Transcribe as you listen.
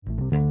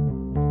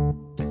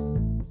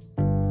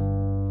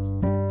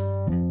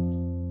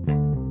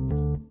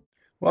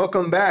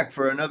Welcome back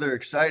for another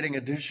exciting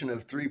edition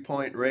of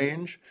 3-Point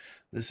Range.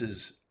 This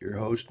is your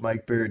host,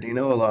 Mike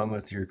Berardino, along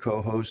with your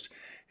co-host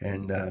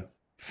and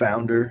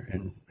founder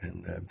and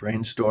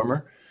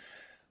brainstormer,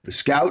 the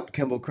scout,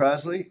 Kimball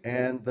Crosley,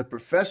 and the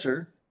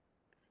professor,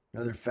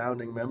 another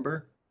founding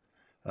member,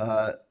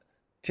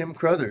 Tim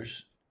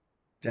Crothers,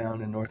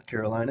 down in North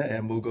Carolina.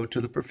 And we'll go to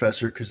the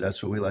professor because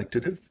that's what we like to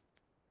do.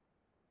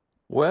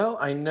 Well,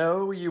 I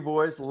know you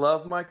boys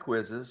love my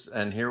quizzes,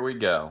 and here we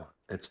go.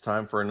 It's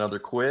time for another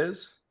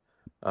quiz.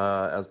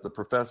 As the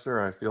professor,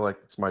 I feel like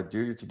it's my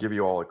duty to give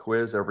you all a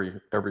quiz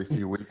every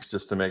few weeks,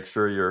 just to make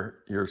sure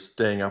you're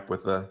staying up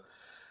with the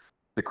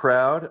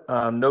crowd.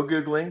 No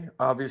Googling,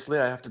 obviously.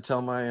 I have to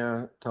tell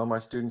my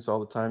students all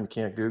the time, you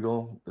can't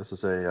Google. This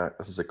is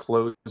a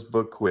closed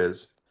book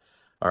quiz.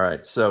 All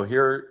right, so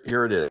here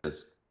it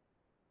is.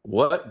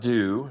 What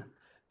do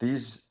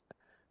these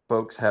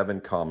folks have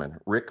in common?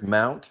 Rick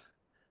Mount,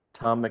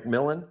 Tom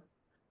McMillan,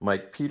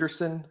 Mike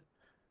Peterson,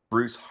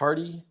 Bruce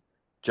Hardy,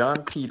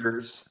 John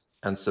Peters,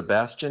 and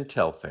Sebastian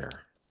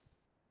Telfair.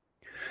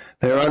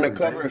 They're on the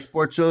cover of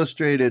Sports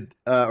Illustrated,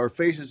 or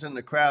Faces in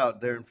the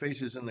Crowd. They're in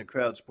Faces in the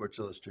Crowd, Sports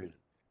Illustrated,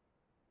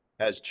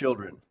 as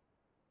children.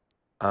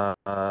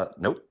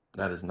 Nope,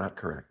 that is not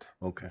correct.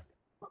 Okay.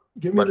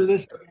 Give me the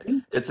list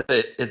again.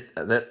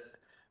 That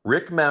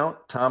Rick Mount,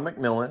 Tom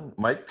McMillan,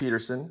 Mike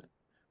Peterson,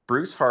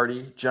 Bruce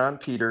Hardy, John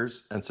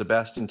Peters, and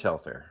Sebastian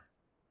Telfair.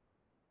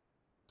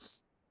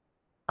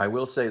 I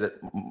will say that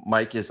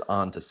Mike is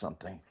onto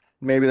something.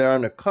 Maybe they're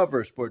on the cover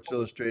of Sports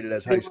Illustrated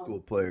as high school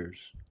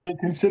players.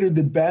 Considered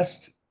the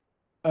best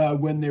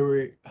when they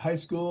were high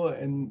school,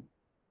 and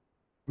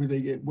were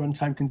they at one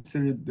time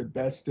considered the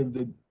best of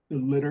the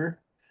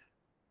litter?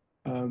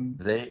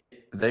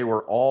 They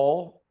were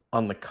all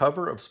on the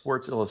cover of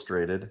Sports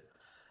Illustrated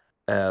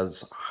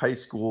as high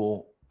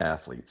school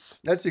athletes.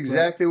 That's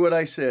exactly what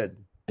I said.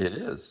 It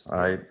is.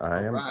 I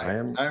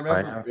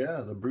remember.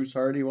 Yeah, the Bruce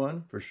Hardy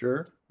one for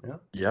sure. Yeah.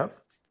 Yep.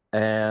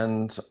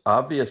 And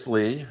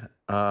obviously,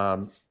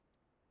 all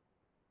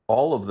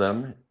of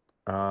them.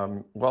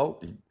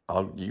 Well,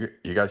 you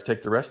guys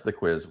take the rest of the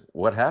quiz.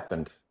 What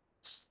happened?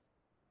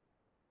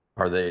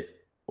 Are they?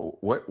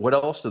 What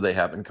else do they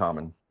have in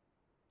common?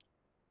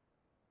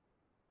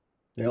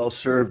 They all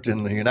served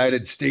in the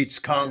United States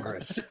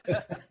Congress.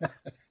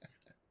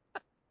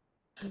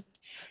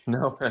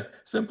 No,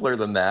 simpler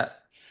than that.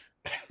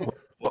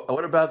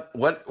 What about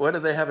what do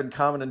they have in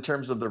common in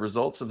terms of the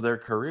results of their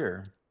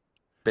career,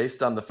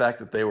 based on the fact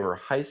that they were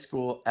high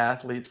school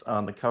athletes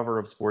on the cover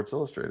of Sports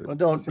Illustrated? Well,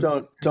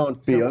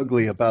 don't be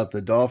ugly about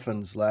the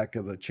Dolphins' lack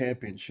of a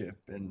championship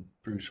in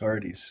Bruce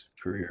Hardy's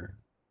career.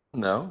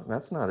 No,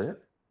 that's not it.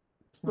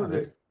 That's not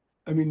it.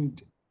 I mean,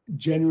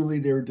 generally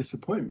they were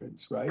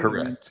disappointments, right?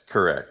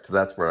 Correct.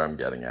 That's what I'm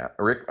getting at.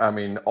 Rick, I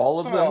mean, all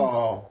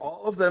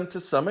of them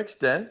to some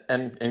extent,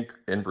 and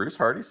Bruce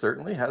Hardy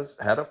certainly has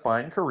had a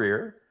fine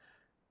career.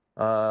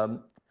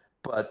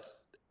 But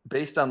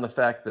based on the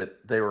fact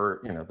that they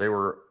were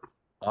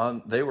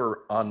on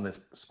the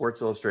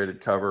Sports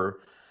Illustrated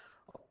cover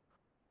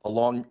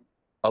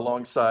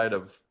alongside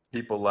of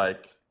people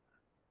like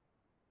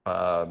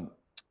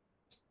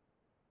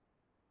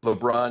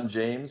LeBron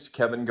James,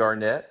 Kevin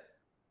Garnett,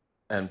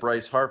 and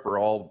Bryce Harper,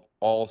 all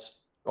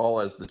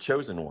as the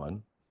chosen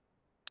one.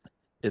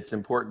 It's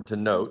important to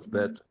note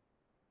that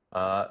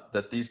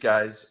these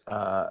guys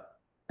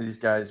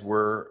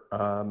were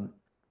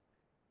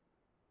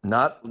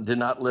did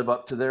not live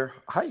up to their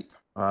hype.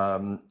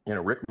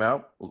 Rick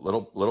Mount,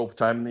 little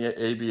time in the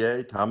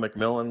ABA, Tom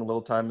McMillan, a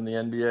little time in the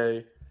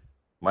NBA,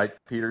 Mike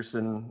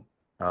Peterson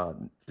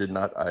did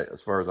not,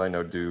 as far as I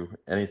know, do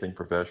anything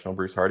professional.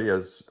 Bruce Hardy,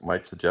 as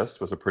Mike suggests,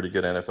 was a pretty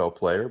good NFL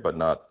player, but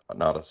not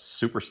a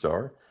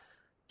superstar.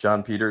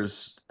 John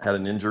Peters had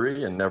an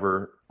injury and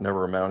never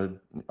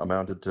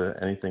amounted to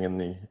anything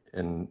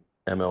in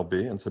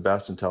MLB, and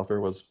Sebastian Telfair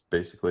was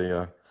basically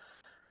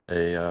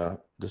a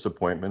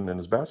disappointment in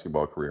his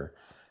basketball career.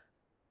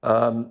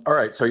 All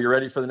right, so you're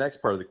ready for the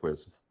next part of the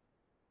quiz?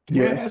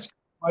 Yes.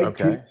 Mike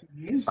Peterson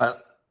is?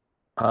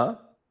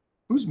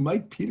 Who's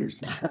Mike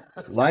Peterson?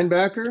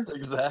 Linebacker?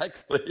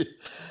 Exactly.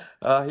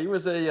 He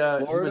was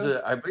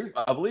I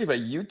believe a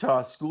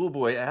Utah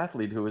schoolboy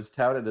athlete who was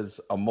touted as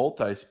a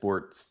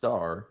multi-sport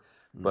star,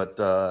 but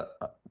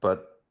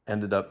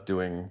ended up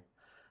doing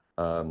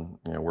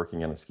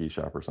working in a ski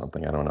shop or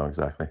something. I don't know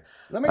exactly.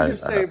 Let me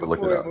just say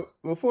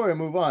before we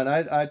move on,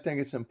 I think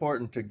it's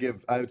important to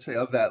give. I would say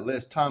of that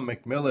list, Tom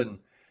McMillan,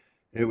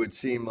 it would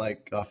seem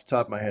like off the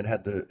top of my head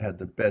had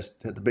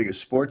the biggest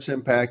sports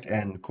impact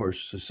and of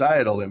course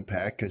societal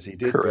impact, because he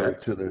did go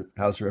to the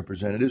House of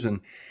Representatives,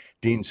 and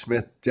Dean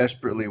Smith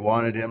desperately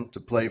wanted him to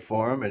play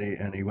for him,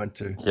 and he went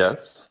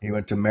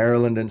to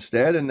Maryland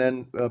instead, and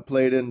then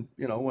played in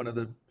one of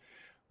the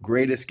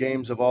greatest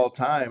games of all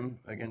time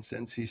against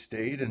NC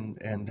State,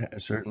 and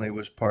certainly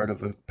was part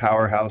of a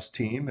powerhouse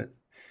team at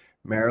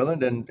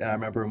Maryland. And I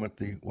remember him with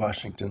the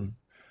Washington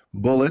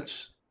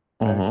Bullets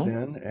back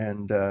then.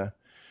 And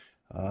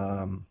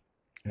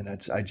And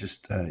it's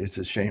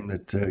a shame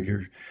that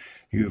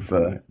you've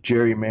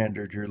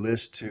gerrymandered your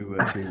list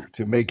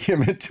to make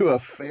him into a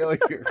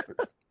failure.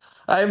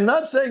 I am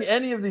not saying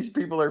any of these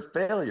people are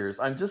failures.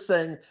 I'm just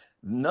saying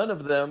none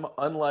of them,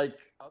 unlike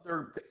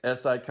other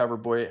SI cover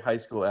boy high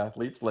school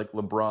athletes like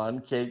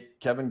LeBron,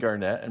 Kevin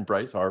Garnett, and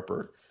Bryce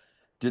Harper,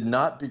 did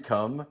not did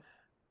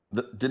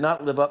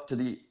not live up to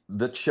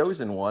the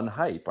chosen one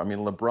hype. I mean,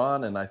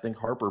 LeBron and I think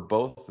Harper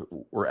both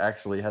were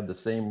actually had the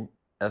same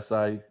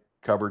SI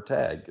cover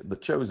tag, the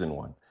chosen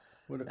one,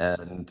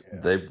 and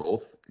they've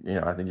both,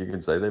 I think you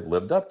can say they've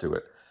lived up to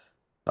it.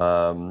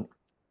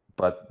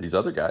 But these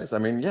other guys, I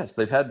mean, yes,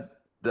 they've had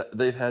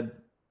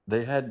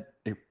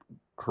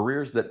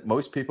careers that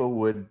most people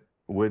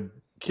would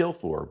kill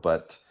for,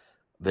 but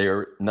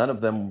none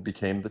of them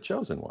became the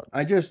chosen one.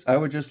 I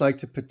would just like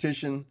to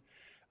petition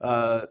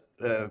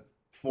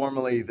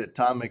formally that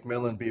Tom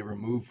McMillan be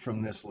removed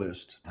from this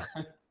list.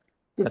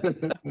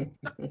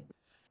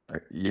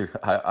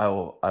 I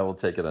will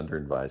take it under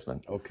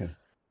advisement. Okay.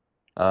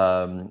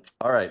 All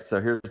right,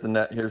 so here's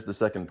the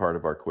second part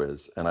of our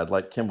quiz, and I'd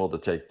like Kimball to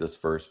take this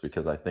first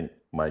because I think,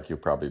 Mike, you'll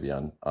probably be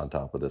on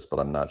top of this, but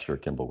I'm not sure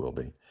Kimball will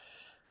be.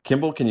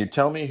 Kimball, can you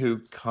tell me who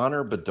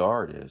Connor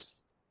Bedard is?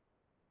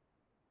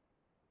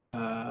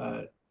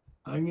 I'm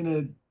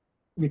gonna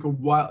make a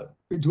wild.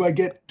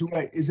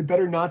 Is it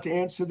better not to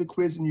answer the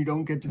quiz and you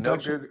don't get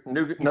deduction?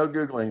 No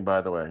Googling, by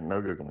the way.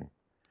 No Googling.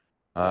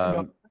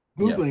 No,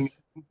 Googling.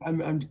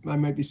 Yes. I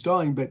might be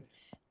stalling, but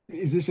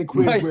is this a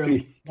quiz where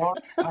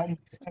I'm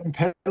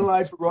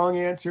penalized for wrong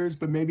answers,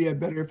 but maybe I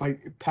better if I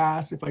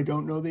pass if I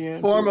don't know the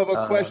answer? Form of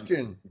a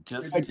question.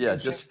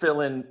 Just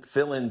fill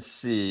in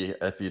C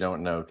if you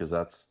don't know, because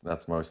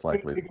that's most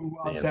likely the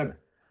answer.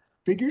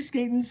 Figure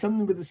skating,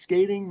 something with the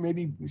skating,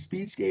 maybe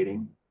speed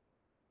skating.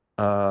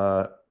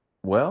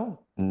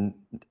 Well,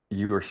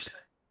 you're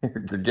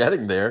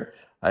getting there.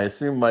 I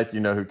assume, Mike, you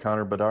know who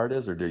Connor Bedard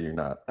is, or do you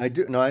not? I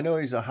do. No, I know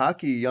he's a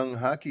young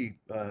hockey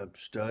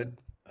stud.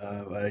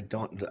 I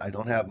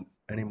don't have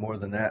any more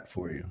than that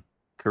for you.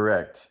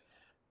 Correct.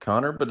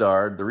 Connor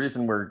Bedard. The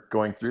reason we're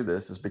going through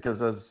this is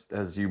because,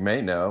 as you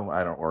may know,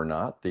 or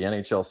not, the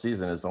NHL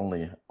season is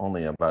only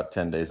about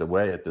 10 days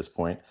away at this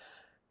point,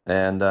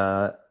 and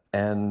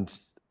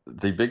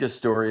the biggest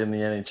story in the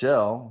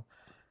NHL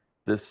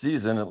this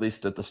season, at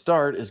least at the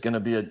start, is going to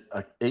be a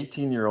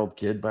 18-year-old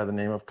kid by the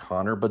name of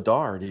Connor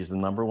Bedard. He's the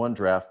 #1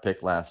 draft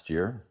pick last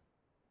year,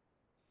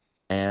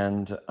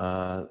 and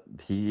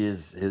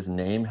his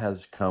name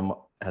has come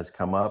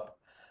up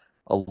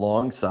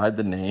alongside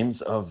the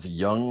names of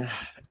young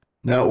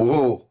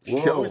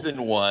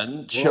chosen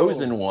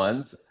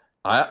ones.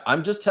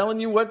 I'm just telling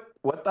you what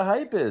the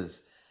hype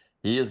is.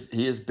 He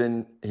has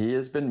been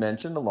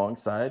mentioned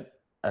alongside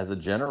as a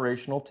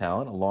generational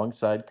talent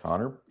alongside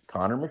Connor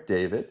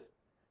McDavid.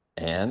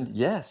 And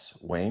yes,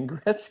 Wayne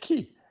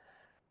Gretzky.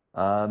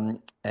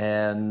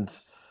 And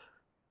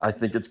I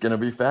think it's going to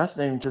be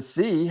fascinating to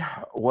see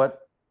what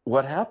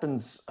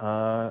happens.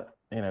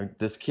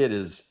 This kid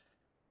is,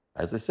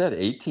 as I said,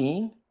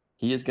 18.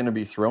 He is going to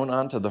be thrown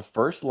onto the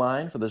first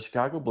line for the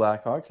Chicago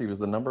Blackhawks. He was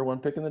the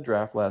 #1 pick in the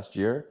draft last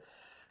year.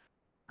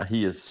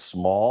 He is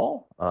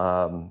small,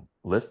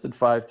 listed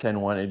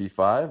 5'10",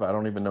 185. I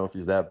don't even know if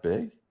he's that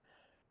big.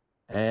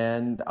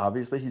 And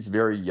obviously he's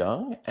very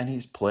young, and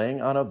he's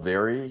playing on a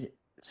very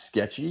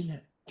sketchy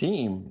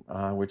team,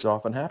 which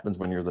often happens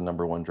when you're the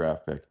 #1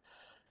 draft pick.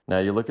 Now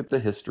you look at the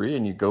history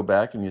and you go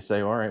back and you say,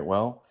 all right,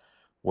 well,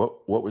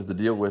 what was the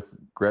deal with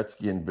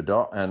Gretzky and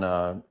Bedard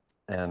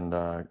and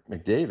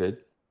McDavid?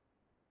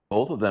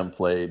 Both of them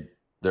played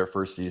their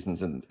first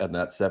seasons in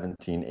that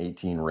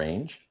 17-18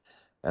 range,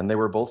 and they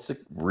were both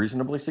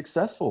reasonably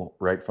successful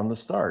right from the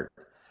start.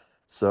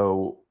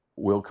 So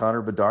will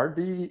Connor Bedard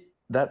be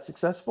that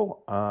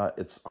successful?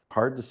 It's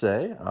hard to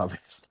say,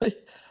 obviously.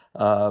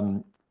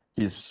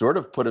 He's sort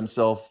of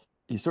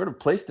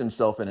placed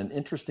himself in an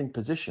interesting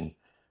position.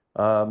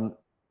 I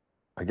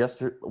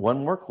guess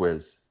one more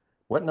quiz.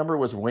 What number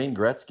was Wayne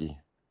Gretzky?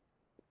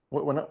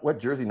 What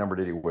jersey number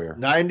did he wear?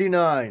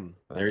 99.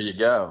 There you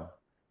go.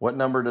 What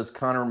number does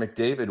Connor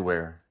McDavid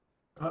wear?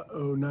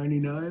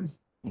 99.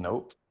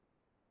 Nope.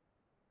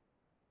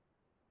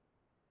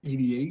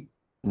 88.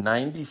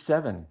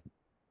 97.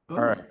 Oh.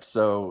 All right,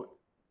 so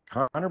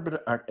Connor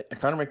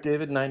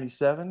McDavid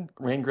 97,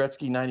 Wayne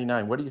Gretzky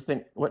 99. What do you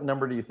think? What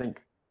number do you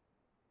think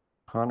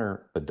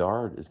Connor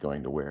Bedard is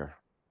going to wear?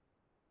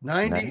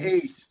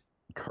 98.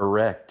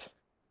 Correct.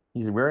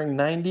 He's wearing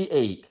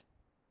 98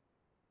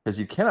 because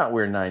you cannot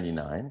wear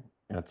 99.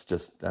 That's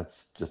just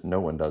no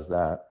one does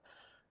that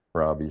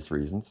for obvious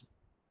reasons.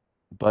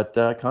 But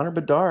Connor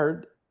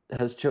Bedard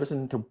has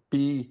chosen to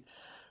be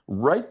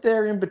right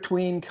there in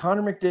between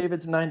Connor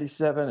McDavid's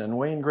 97 and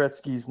Wayne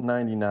Gretzky's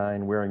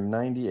 99, wearing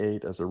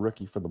 98 as a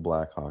rookie for the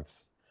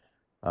Blackhawks.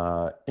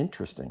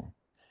 Interesting.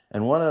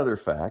 And one other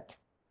fact,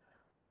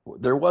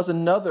 there was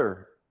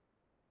another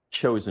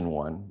chosen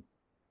one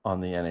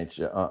on the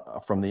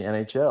NHL from the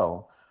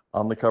NHL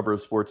on the cover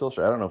of Sports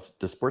Illustrated. I don't know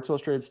does Sports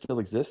Illustrated still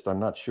exist? I'm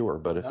not sure,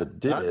 but if it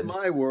did, not in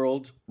my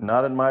world.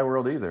 Not in my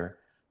world either.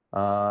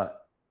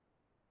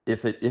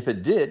 if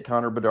it did,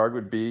 Connor Bedard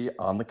would be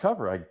on the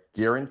cover, I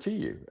guarantee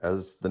you,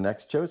 as the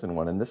next chosen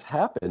one. And this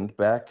happened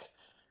back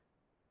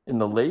in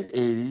the late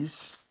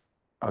 80s.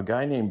 A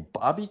guy named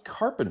Bobby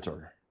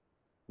Carpenter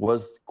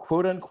was,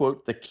 quote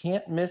unquote, the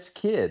can't miss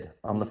kid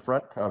on the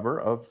front cover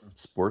of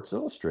Sports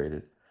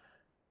Illustrated.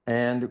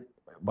 And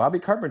Bobby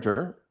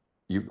Carpenter,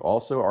 you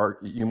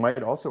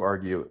might also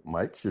argue,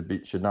 Mike,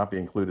 should not be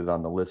included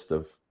on the list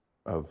of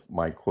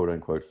my quote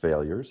unquote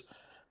failures,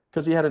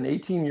 because he had an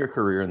 18-year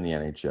career in the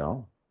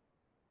NHL,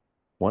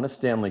 won a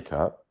Stanley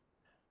Cup,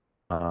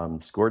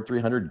 scored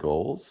 300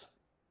 goals,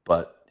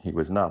 but he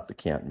was not the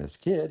can't miss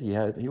kid.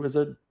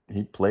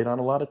 He played on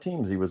a lot of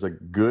teams. He was a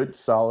good,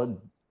 solid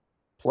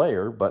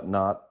player, but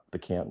not the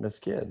can't miss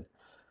kid.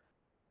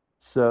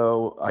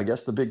 So I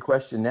guess the big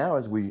question now,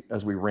 as we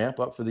ramp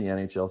up for the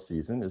NHL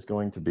season, is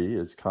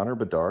Connor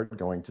Bedard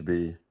going to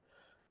be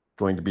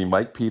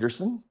Mike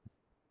Peterson?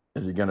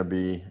 Is he going to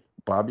be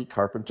Bobby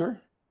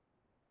Carpenter?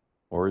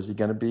 Or is he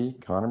going to be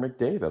Connor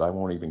McDavid? I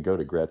won't even go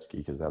to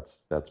Gretzky because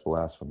that's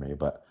blasphemy.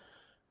 But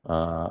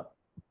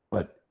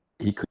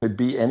he could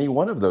be any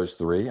one of those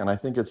three, and I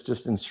think it's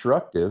just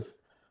instructive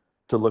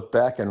to look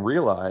back and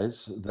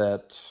realize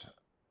that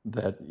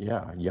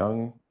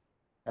young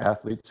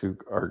athletes who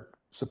are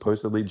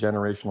supposedly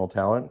generational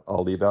talent.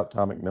 I'll leave out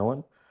Tom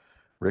McMillan,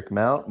 Rick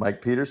Mount,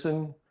 Mike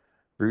Peterson,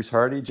 Bruce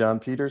Hardy, John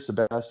Peters,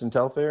 Sebastian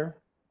Telfair.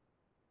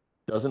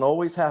 Doesn't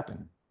always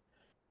happen.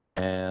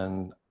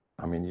 And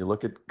I mean, you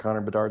look at Connor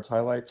Bedard's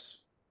highlights,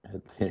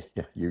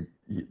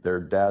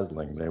 they're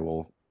dazzling. They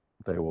will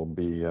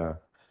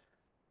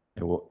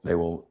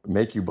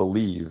make you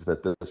believe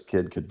that this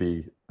kid could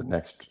be the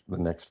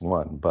next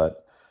one.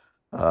 But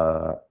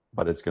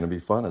it's going to be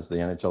fun as the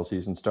NHL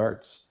season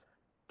starts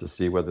to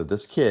see whether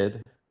this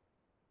kid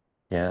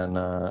can,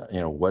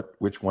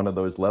 which one of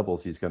those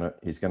levels he's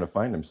gonna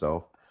find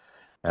himself.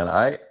 And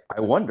I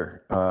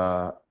wonder,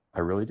 I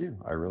really do.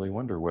 I really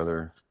wonder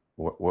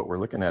what we're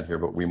looking at here.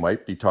 But we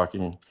might be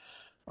talking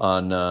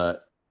on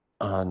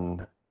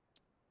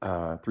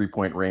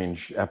 3-point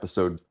range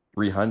episode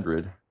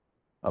 300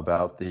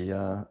 about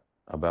the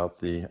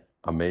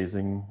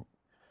amazing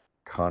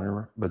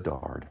Connor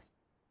Bedard.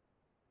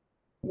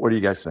 What do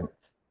you guys think?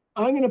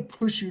 I'm going to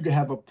push you to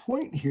have a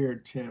point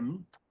here,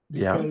 Tim,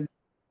 because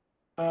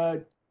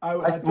I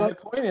thought my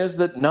point is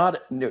that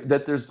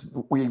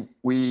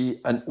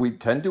we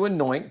tend to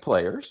anoint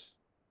players.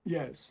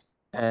 Yes.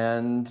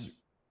 And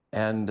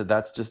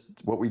that's just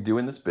what we do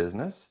in this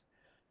business.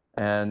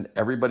 And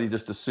everybody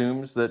just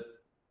assumes that,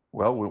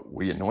 well,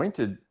 we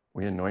anointed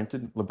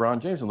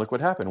LeBron James and look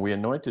what happened. We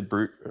anointed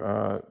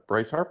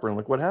Bryce Harper and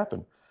look what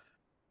happened.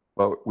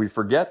 But we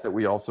forget that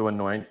we also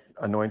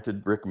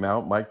anointed Rick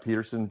Mount, Mike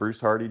Peterson, Bruce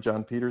Hardy,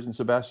 John Peters, and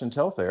Sebastian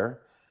Telfair,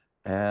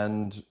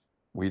 and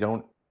we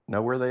don't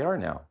know where they are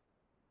now.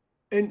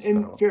 And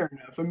fair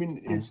enough. I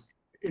mean,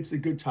 it's a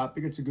good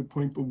topic. It's a good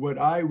point. But what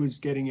I was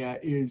getting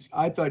at is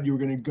I thought you were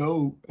going to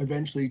go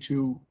eventually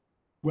to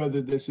whether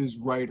this is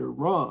right or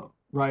wrong,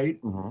 right?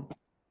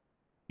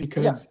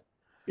 Because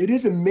it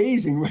is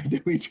amazing, right,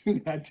 that we do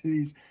that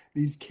to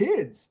these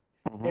kids.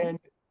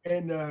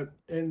 And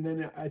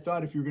then I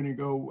thought if you're going to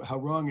go how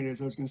wrong it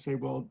is, I was going to say,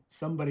 well,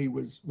 somebody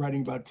was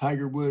writing about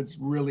Tiger Woods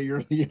really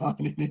early on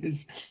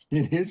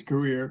in his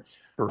career.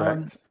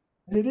 Correct.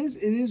 And it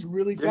is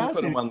really Didn't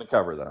fascinating. put him on the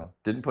cover though.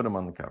 Didn't put him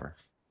on the cover.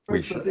 Right,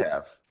 we should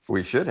have.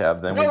 We should have.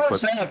 Then what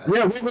was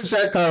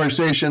that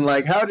conversation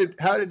like? How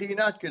did he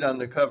not get on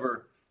the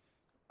cover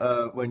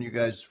when you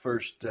guys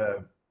first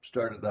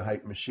started the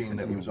hype machine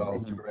that was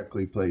all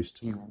correctly placed?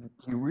 He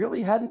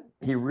really had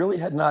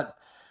not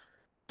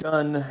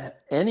done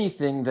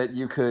anything that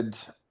you could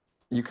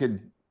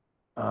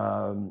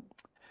to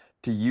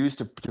use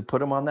to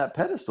put him on that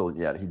pedestal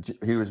yet.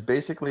 He was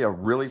basically a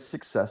really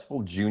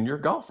successful junior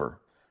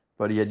golfer,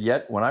 but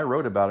when I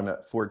wrote about him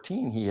at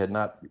 14, he had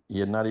not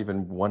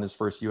even won his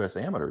first U.S.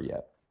 Amateur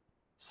yet.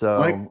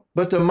 So,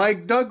 but the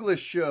Mike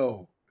Douglas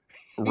show,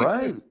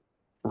 right.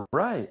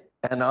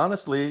 And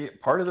honestly,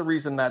 part of the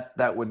reason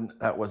that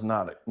was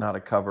not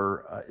a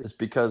cover is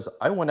because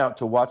I went out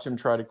to watch him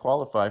try to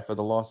qualify for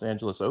the Los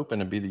Angeles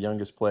Open and be the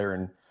youngest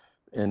player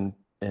in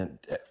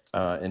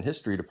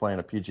history to play in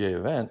a PGA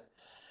event,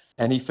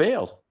 and he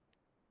failed.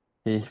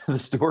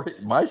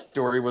 My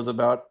story was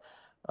about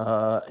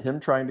him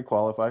trying to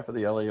qualify for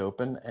the LA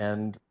Open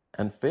and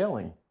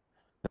failing.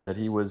 That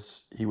he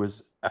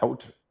was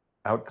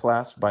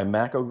outclassed by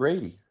Mac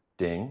O'Grady,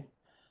 ding,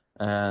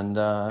 and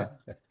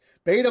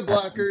beta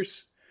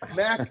blockers.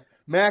 Mac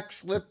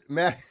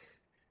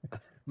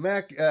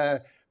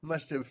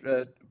must have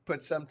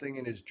put something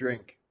in his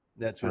drink.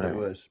 That's what it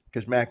was,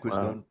 because Mac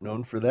was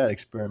known for that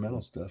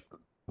experimental stuff.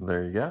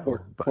 There you go.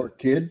 Poor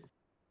kid.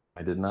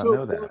 I did not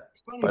know that.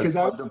 It's funny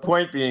but the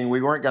point being, we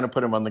weren't going to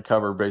put him on the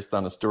cover based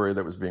on a story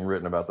that was being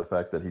written about the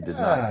fact that he did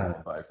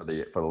not qualify for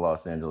the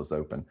Los Angeles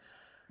Open.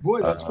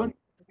 Boy, that's funny.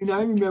 And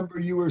I remember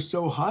you were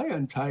so high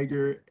on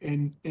Tiger,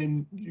 and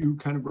you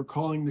kind of were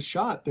calling the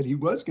shot that he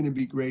was going to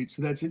be great.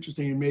 So that's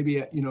interesting. And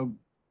maybe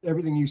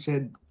everything you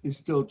said is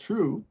still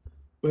true.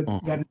 But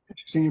that is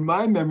interesting. In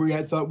my memory,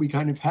 I thought we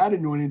kind of had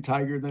anointed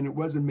Tiger. Then it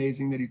was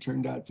amazing that he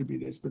turned out to be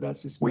this. But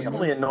that's just We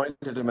only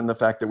anointed him in the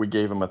fact that we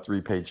gave him a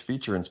 3-page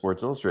feature in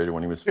Sports Illustrated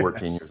when he was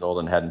 14 years old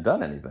and hadn't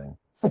done anything.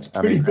 That's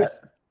pretty good.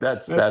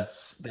 That's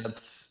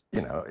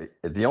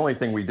the only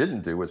thing we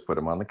didn't do was put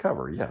him on the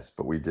cover. Yes,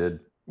 but we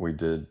did.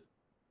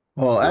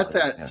 Well, at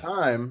that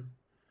time,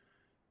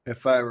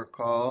 if I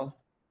recall,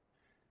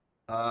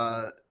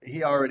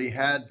 he already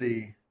had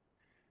the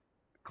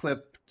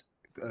clipped,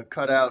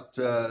 cut out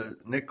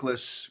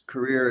Nicholas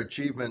career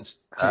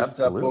achievements taped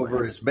up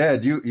over his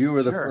bed. You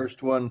were the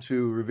first one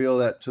to reveal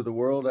that to the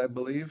world, I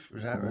believe.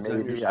 Is that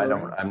maybe?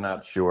 I'm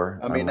not sure.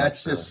 I mean,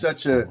 that's just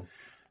such a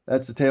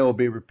that's a tale will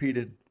be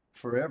repeated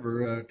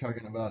forever.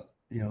 Talking about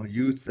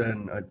youth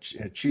and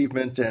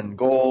achievement and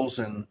goals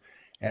and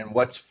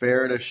what's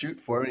fair to shoot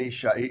for.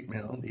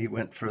 And he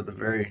went for the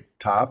very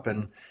top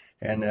and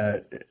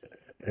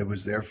it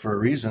was there for a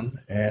reason.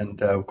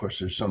 And of course,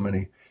 there's so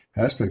many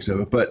aspects of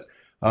it, but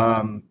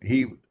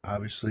he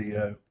obviously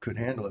could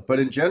handle it. But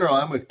in general,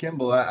 I'm with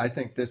Kimball. I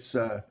think that's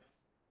a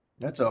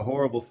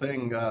horrible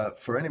thing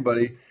for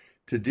anybody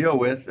to deal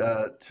with.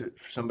 For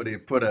somebody to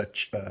put a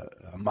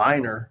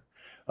minor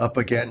up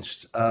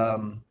against,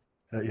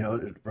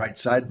 right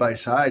side by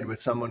side with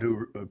someone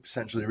who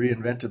essentially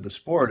reinvented the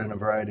sport in a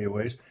variety of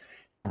ways,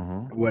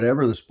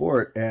 whatever the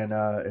sport, and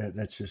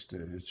it's just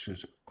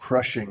a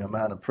crushing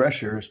amount of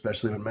pressure,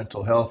 especially when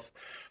mental health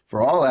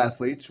for all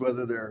athletes,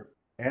 whether they're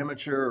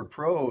amateur or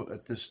pro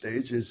at this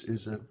stage,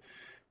 is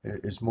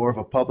more of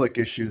a public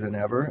issue than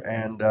ever.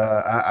 And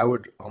I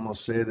would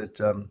almost say that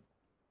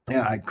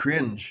I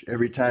cringe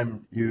every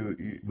time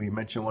we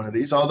mention one of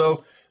these.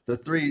 Although the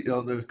three,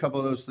 there's a couple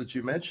of those that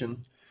you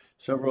mentioned,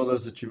 several of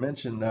those that you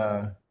mentioned,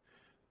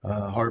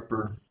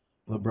 Harper,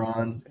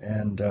 LeBron,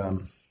 and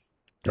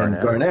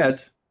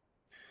Garnett,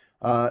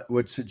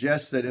 would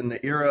suggest that in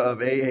the era of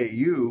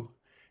AAU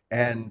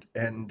and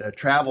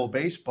travel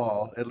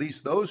baseball, at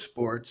least those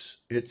sports,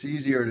 it's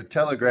easier to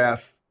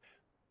telegraph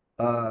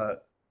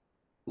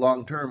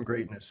long-term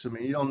greatness. I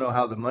mean, you don't know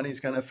how the money's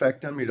going to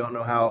affect them. You don't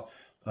know how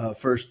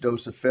first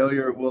dose of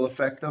failure will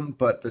affect them.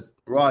 But the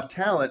raw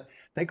talent,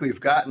 I think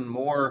we've gotten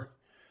more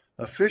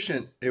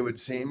efficient, it would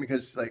seem,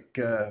 because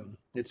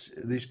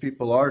these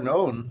people are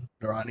known.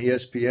 They're on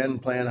ESPN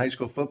playing high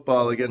school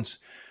football against,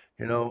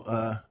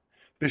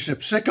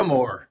 Bishop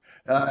Sycamore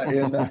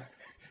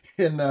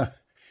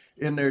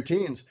in their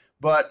teens.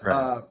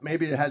 But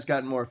maybe it has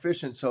gotten more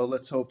efficient. So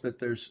let's hope that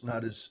there's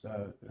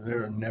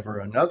never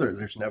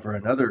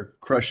another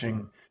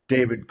crushing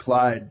David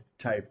Clyde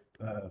type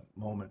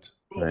moment.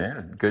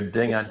 Yeah, good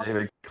ding on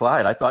David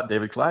Clyde. I thought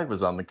David Clyde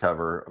was on the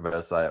cover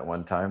of SI at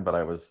one time, but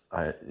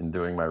in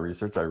doing my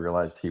research, I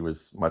realized he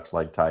was much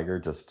like Tiger,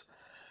 just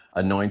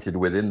anointed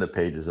within the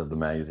pages of the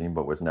magazine,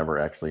 but was never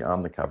actually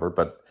on the cover.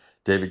 But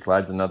David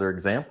Clyde's another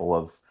example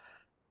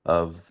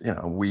of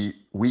we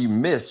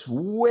miss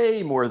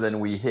way more than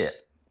we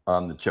hit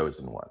on the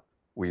chosen one.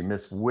 We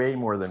miss way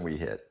more than we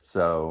hit.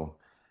 So,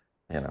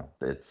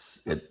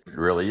 it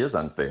really is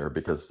unfair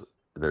because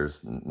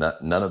there's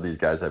none of these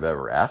guys have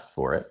ever asked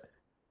for it.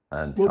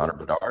 And Connor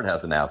Bedard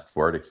hasn't asked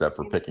for it except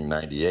for picking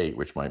 98,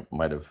 which might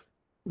have.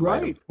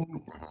 Right.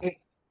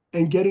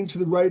 And getting to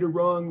the right or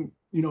wrong,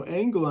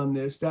 angle on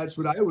this, that's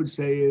what I would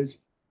say is,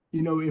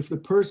 if the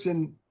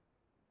person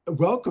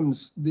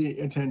welcomes the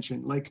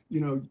attention, like,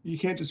 you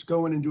can't just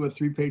go in and do a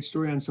 3-page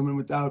story on someone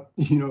without,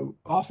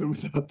 often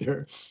without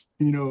their,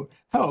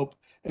 help.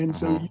 And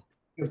so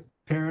a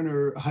parent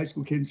or a high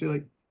school kid and say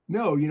like,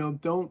 no,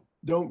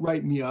 don't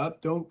write me up.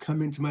 Don't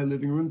come into my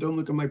living room. Don't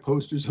look at my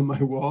posters on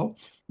my wall,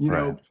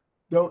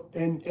 don't,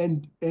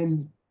 and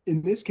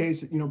in this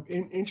case,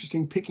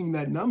 interesting picking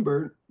that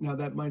number. Now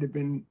that might've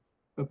been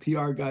a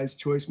PR guy's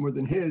choice more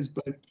than his,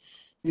 but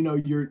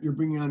you're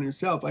bringing on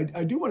yourself. I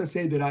do want to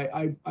say that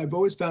I've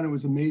always found it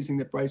was amazing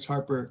that Bryce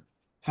Harper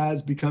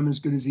has become as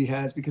good as he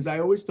has, because I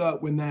always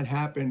thought when that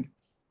happened,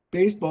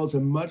 baseball is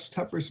a much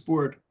tougher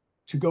sport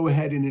to go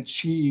ahead and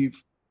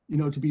achieve,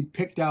 to be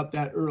picked out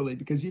that early,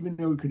 because even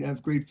though we could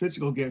have great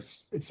physical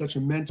gifts, it's such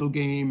a mental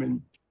game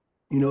and,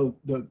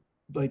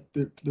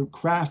 the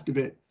craft of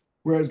it.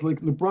 Whereas like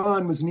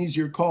LeBron was an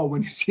easier call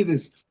when you see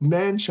this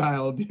man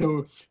child,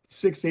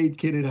 6'8"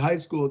 kid in high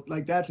school,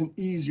 like that's an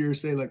easier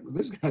say like, well,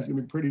 this guy's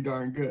gonna be pretty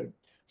darn good.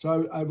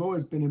 So I've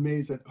always been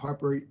amazed that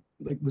Harper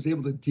was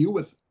able to deal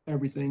with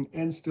everything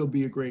and still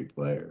be a great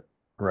player.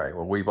 Right.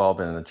 Well, we've all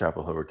been in the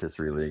Chapel Hill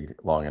Rotisserie League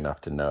long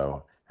enough to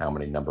know how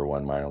many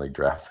 #1 minor league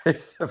draft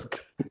picks have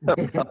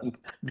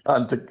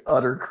gone to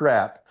utter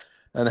crap,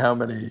 and how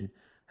many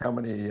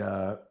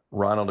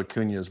Ronald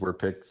Acuña's were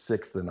picked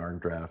 6th in our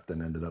draft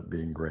and ended up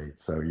being great.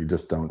 So you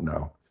just don't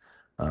know.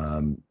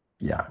 I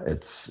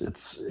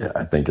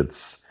think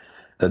it's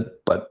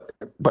that,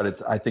 but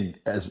it's, I think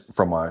as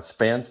from a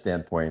fan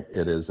standpoint,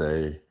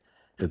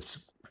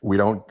 we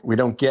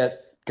don't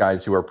get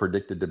guys who are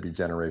predicted to be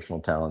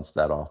generational talents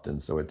that often.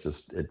 So it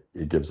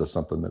gives us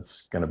something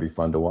that's going to be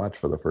fun to watch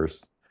for the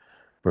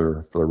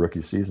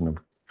rookie season of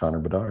Connor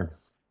Bedard.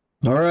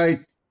 All right.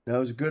 That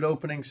was a good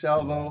opening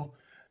salvo.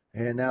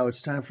 And now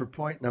it's time for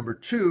point number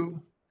 2,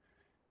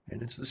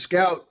 and it's the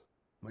scout.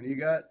 What do you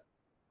got?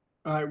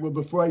 All right. Well,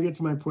 before I get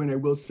to my point, I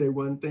will say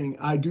one thing.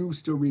 I do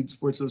still read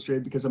Sports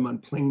Illustrated because I'm on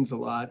planes a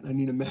lot. I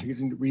need a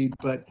magazine to read,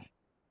 but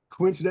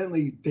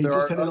coincidentally, There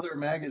are other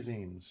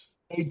magazines,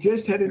 they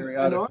just had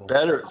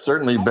periodicals.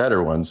 Certainly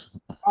better ones.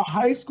 a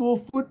high school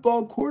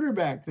football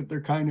quarterback that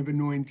they're kind of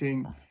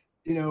anointing.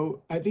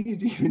 I think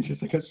he's even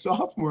just like a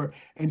sophomore.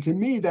 And to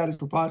me, that is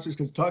preposterous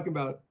because talking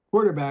about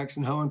quarterbacks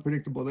and how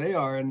unpredictable they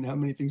are and how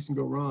many things can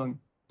go wrong,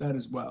 that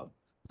as well.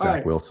 All Zach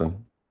right,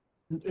 Wilson.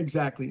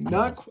 exactly.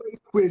 Not quite a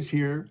quiz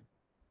here,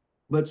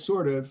 but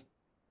sort of.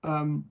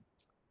 Um,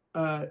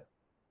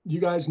 you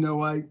guys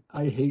know I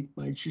hate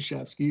Mike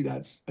Krzyzewski.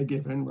 That's a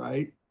given,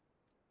 right?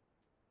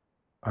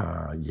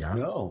 Yeah.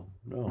 No.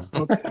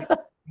 Okay.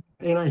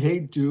 And I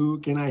hate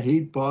Duke and I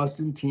hate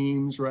Boston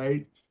teams,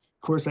 right?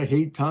 Of course, I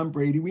hate Tom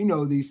Brady. We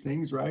know these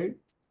things, right?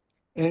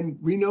 And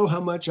we know how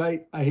much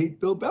I hate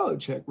Bill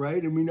Belichick,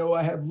 right? And we know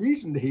I have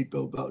reason to hate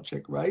Bill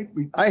Belichick, right?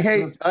 I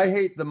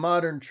hate the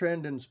modern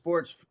trend in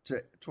sports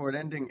toward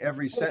ending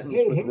every sentence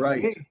with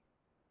right.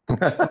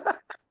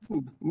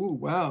 Ooh,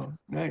 wow,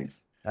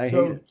 nice. I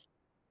hate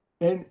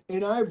it.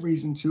 And I have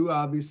reason to,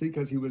 obviously,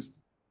 because he was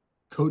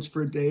coach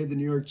for a day of the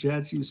New York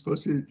Jets. He was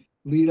supposed to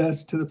lead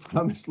us to the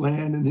promised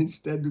land, and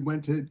instead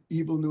went to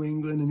evil New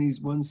England, and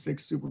he's won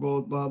 6 Super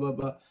Bowls, blah, blah,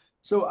 blah.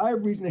 So I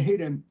have reason to hate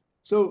him.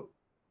 So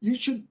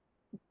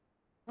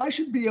I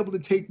should be able to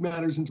take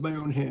matters into my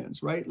own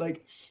hands, right?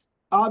 Like,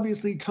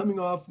 obviously, coming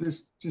off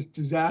this just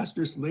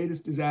disastrous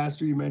latest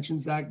disaster, you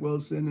mentioned Zach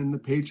Wilson and the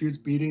Patriots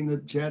beating the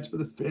Jets for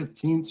the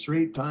 15th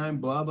straight time,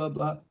 blah, blah,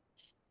 blah.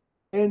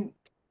 And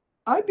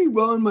I'd be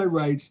well in my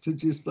rights to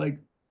just like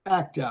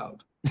act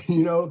out,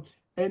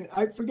 And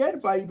I forget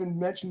if I even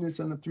mentioned this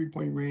on the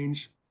 3-point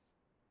range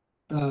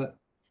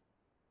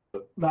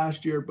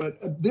last year, but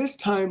this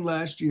time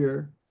last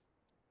year,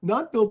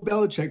 not Bill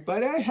Belichick,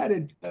 but I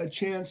had a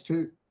chance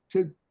to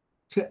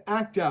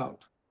act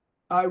out.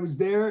 I was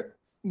there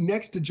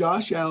next to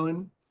Josh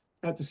Allen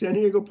at the San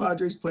Diego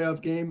Padres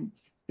playoff game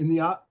in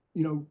the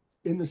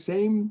in the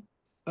same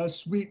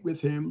suite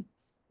with him,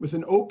 with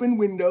an open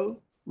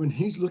window. When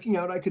he's looking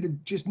out, I could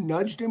have just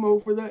nudged him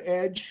over the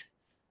edge,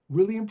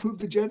 really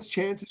improved the Jets'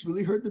 chances,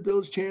 really hurt the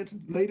Bills'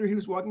 chances. Later, he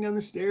was walking down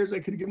the stairs. I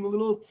could have given him a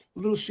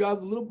little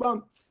shove, a little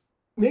bump,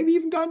 maybe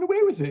even gotten away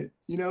with it,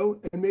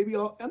 and maybe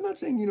I'm not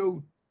saying,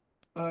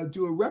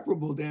 do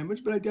irreparable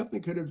damage, but I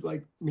definitely could have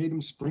like made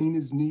him sprain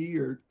his knee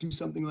or do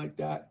something like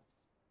that.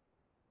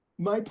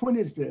 My point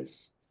is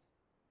this,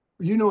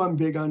 I'm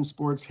big on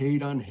sports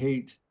hate on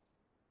hate,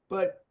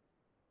 but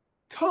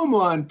come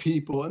on,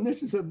 people. And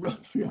this is a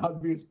relatively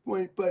obvious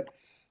point, but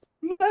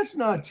let's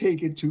not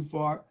take it too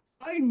far.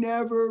 I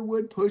never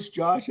would push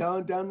Josh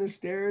Allen down the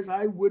stairs.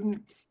 I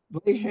wouldn't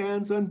lay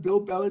hands on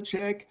Bill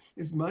Belichick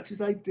as much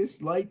as I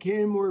dislike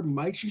him or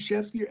Mike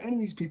Krzyzewski or any of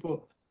these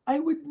people.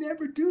 I would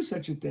never do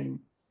such a thing.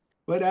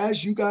 But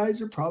as you guys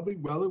are probably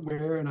well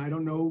aware, and I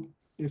don't know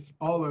if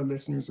all our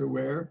listeners are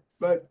aware,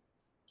 but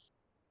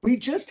we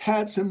just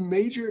had some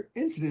major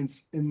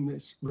incidents in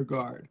this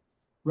regard,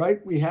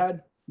 right? We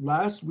had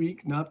last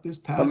week, not this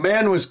past. A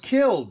man was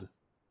killed.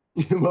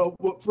 well,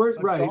 first,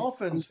 a right.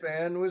 Dolphins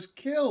fan was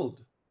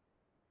killed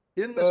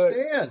in the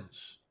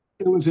stands.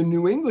 It was a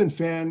New England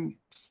fan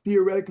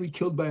theoretically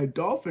killed by a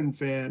Dolphin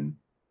fan.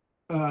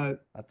 I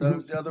thought it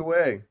was the other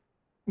way.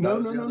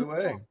 No.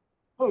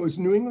 Oh, it was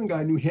a New England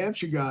guy, New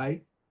Hampshire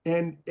guy.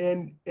 And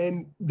then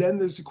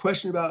there's a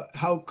question about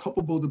how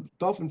culpable the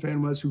Dolphin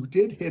fan was who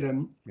did hit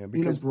him. Yeah,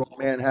 because the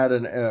man had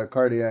a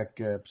cardiac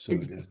episode.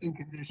 Existing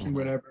condition,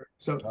 whatever.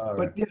 So, right.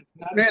 But yes,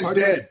 not man's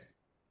cardiac, dead.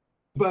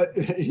 But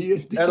he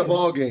is dead. At a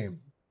ball game.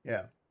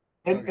 Yeah.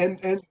 And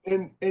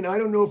I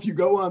don't know if you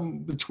go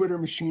on the Twitter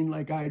machine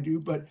like I do,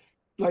 but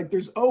like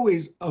there's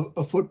always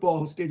a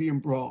football stadium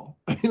brawl.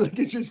 I mean, like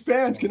it's just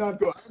fans cannot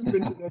go. I haven't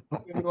been to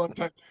that in a long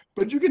time,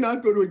 but you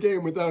cannot go to a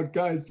game without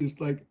guys just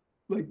like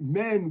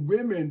men,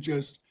 women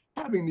just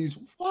having these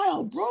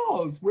wild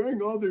brawls,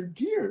 wearing all their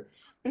gear,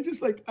 and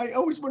just like I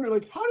always wonder,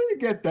 like how did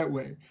it get that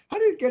way? How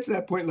did it get to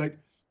that point? Like,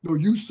 no,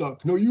 you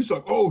suck. No, you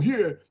suck. Oh,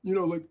 here,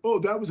 like oh,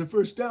 that was a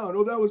first down.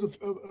 Oh, that was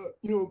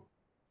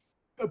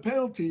a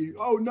penalty.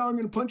 Oh, now I'm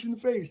going to punch you in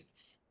the face.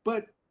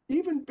 But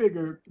even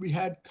bigger, we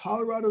had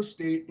Colorado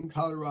State in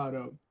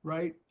Colorado,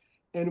 right?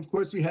 And of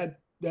course, we had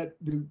that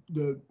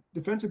the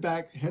defensive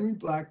back, Henry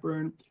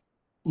Blackburn,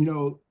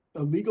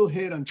 a legal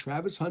hit on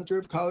Travis Hunter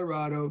of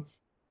Colorado,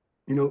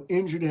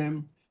 injured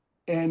him.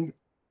 And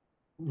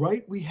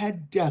right, we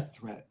had death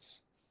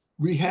threats.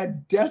 We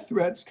had death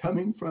threats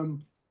coming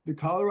from the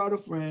Colorado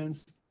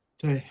fans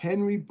to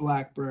Henry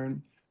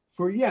Blackburn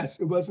for, yes,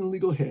 it was an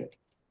illegal hit,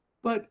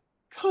 but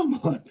come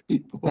on,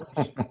 people.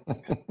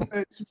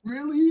 It's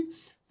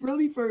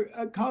really for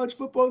a college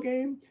football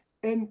game.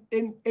 And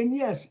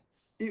yes,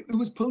 it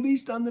was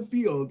policed on the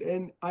field.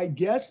 And I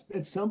guess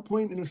at some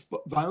point in a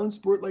violent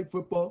sport like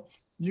football,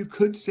 you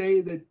could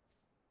say that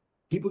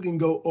people can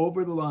go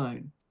over the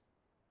line,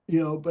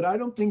 but I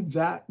don't think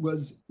that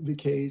was the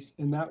case.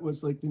 And that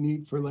was like the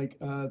need for like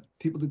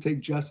people to take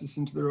justice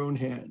into their own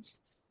hands.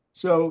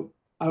 So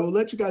I will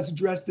let you guys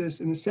address this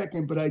in a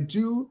second, but I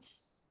do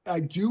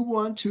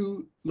want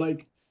to,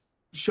 like,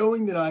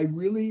 showing that I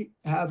really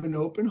have an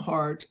open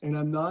heart and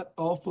I'm not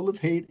all full of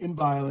hate and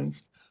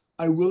violence.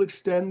 I will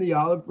extend the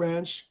olive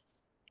branch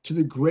to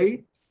the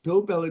great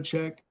Bill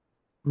Belichick,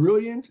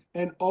 brilliant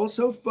and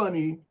also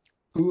funny,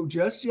 who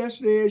just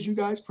yesterday, as you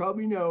guys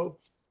probably know,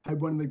 had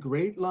one of the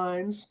great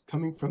lines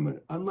coming from an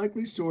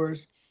unlikely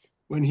source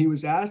when he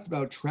was asked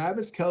about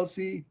Travis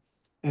Kelce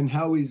and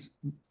how he's,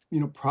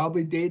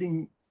 probably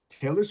dating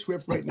Taylor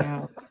Swift right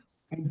now.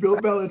 And Bill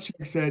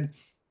Belichick said,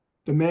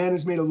 the man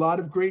has made a lot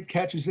of great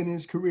catches in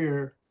his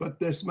career, but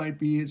this might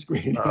be his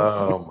greatest.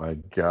 Oh my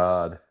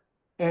God.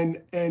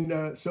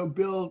 So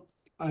Bill,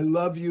 I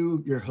love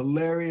you. You're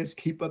hilarious.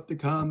 Keep up the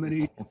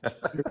comedy.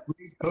 You're a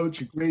great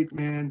coach, a great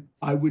man.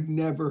 I would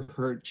never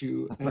hurt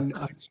you, and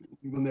I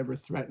certainly will never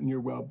threaten your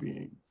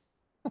well-being.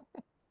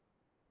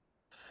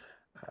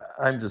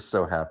 I'm just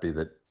so happy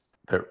that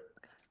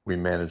we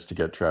managed to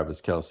get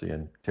Travis Kelce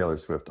and Taylor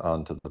Swift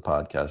onto the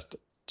podcast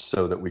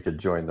so that we could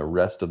join the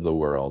rest of the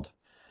world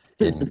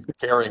in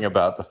caring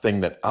about the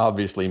thing that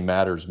obviously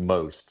matters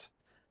most.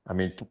 I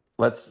mean,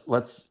 let's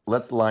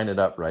line it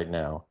up right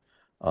now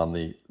on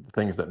the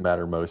things that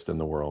matter most in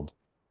the world.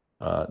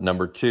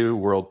 Number 2,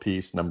 world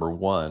peace. Number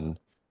 1,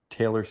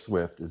 Taylor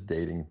Swift is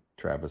dating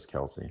Travis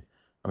Kelce.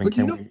 I mean,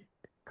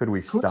 could we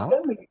stop?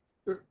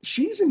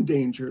 She's in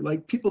danger.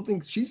 Like, people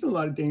think she's in a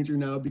lot of danger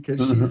now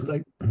because she's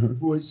like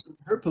voicing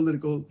her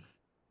political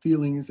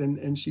feelings,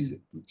 and she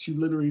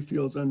literally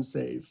feels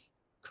unsafe.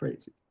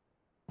 Crazy.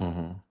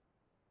 Mm-hmm.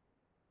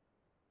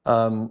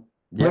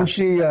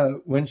 Yeah.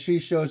 When she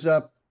shows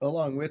up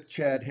along with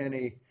Chad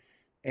Henne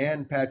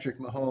and Patrick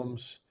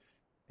Mahomes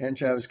and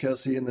Travis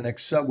Kelce in the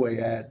next Subway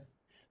ad,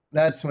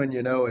 that's when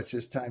you know it's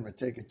just time to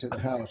take it to the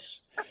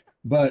house.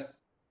 But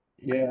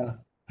yeah,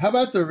 how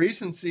about the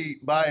recency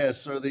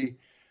bias or the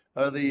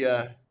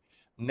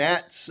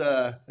Nats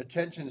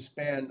attention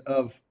span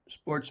of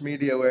sports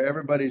media, where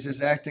everybody's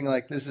just acting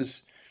like this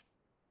is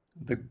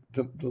the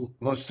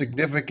most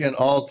significant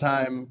all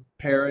time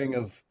pairing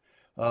of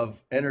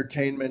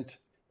entertainment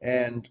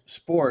and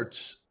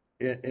sports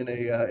in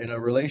a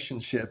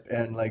relationship,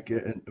 and like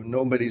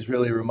nobody's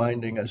really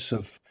reminding us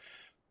of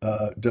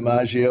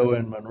DiMaggio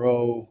and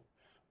Monroe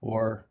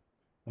or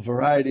a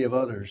variety of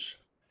others.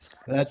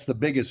 That's the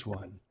biggest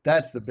one.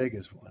 That is the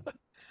biggest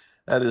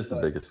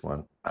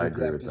one. I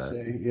agree with that.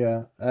 Say,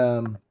 yeah,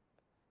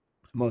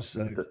 most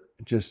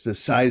just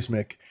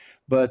seismic,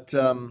 but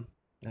and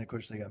of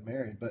course they got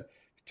married. But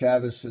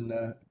Travis and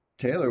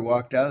Taylor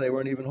walked out; they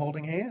weren't even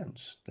holding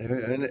hands.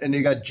 And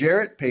you got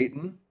Jarrett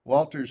Payton,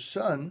 Walter's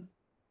son,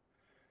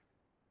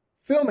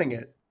 filming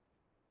it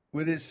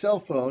with his cell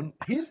phone.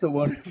 He's the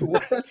one who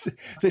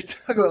they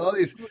talk about all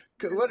these.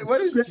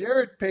 What is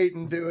Jarrett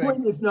Payton doing?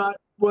 Point is not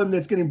one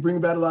that's going to bring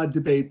about a lot of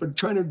debate, but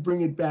trying to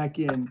bring it back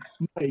in,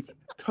 like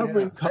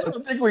covering. I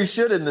don't think we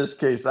should in this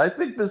case. I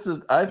think this is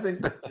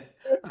the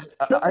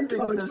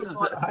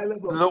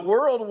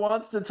world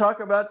wants to talk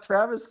about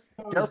Travis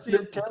Kelce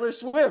and Taylor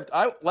Swift.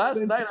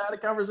 Last night I had a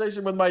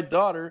conversation with my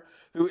daughter,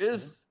 who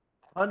is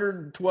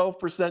 112%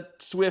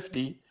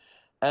 Swiftie,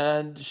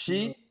 and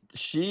she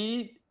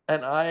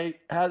and I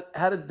had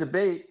a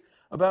debate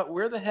about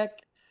where the heck,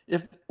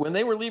 when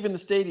they were leaving the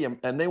stadium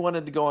and they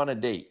wanted to go on a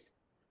date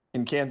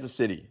in Kansas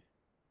City,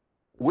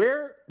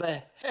 where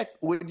the heck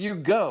would you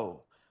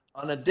go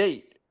on a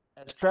date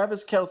as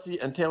Travis Kelce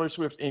and Taylor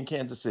Swift in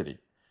Kansas City?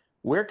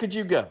 Where could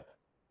you go?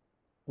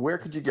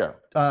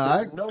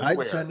 I'd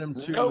send them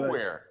to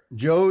nowhere.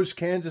 Joe's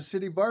Kansas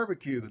City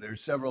Barbecue.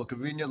 There's several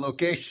convenient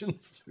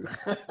locations.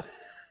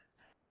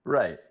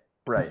 Right.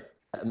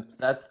 And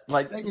that's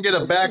like, they can get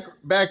a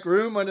back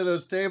room under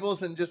those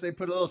tables, and just they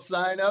put a little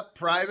sign up,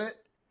 private,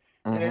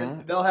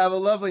 and they'll have a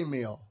lovely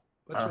meal.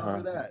 What's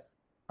wrong with that?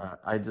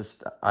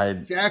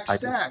 Jack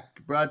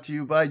Stack, brought to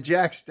you by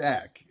Jack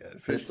Stack.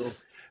 Official.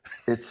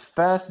 It's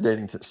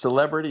fascinating.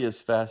 Celebrity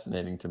is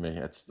fascinating to me.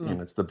 It's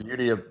it's the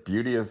beauty of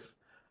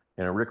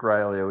Rick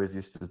Riley always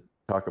used to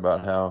talk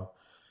about how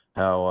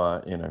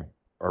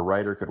a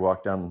writer could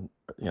walk down,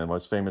 the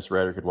most famous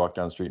writer could walk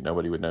down the street,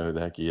 nobody would know who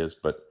the heck he is,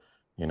 but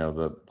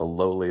the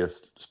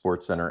lowliest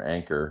Sports Center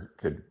anchor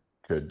could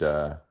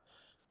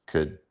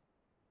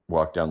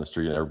walk down the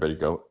street and everybody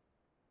go,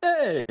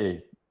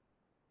 hey.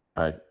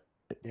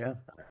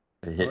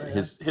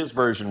 His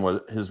version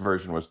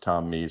was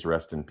Tom Mees,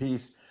 rest in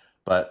peace.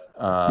 But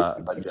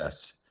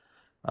yes,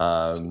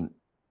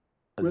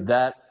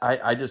 that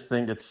I just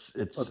think it's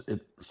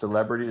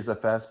celebrity is a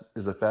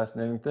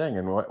fascinating thing,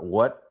 and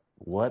what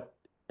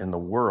in the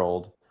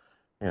world,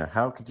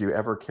 how could you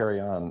ever carry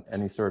on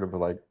any sort of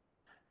like,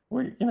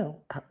 what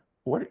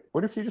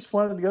if you just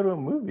wanted to go to a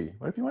movie?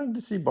 What if you wanted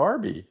to see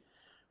Barbie?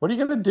 What are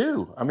you going to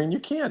do? I mean, you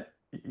can't.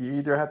 You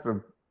either have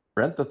to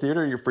rent the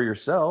theater for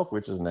yourself,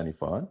 which isn't any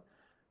fun,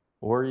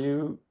 or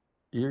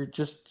you're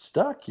just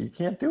stuck. You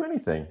can't do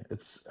anything.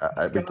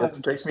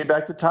 It takes me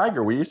back to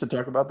Tiger. We used to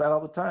talk about that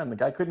all the time. The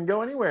guy couldn't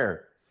go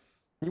anywhere.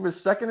 He was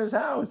stuck in his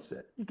house.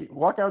 You can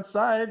walk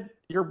outside,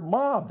 you're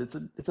mobbed.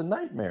 It's a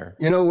nightmare.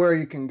 You know where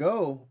you can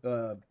go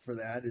for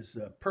that is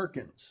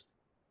Perkins.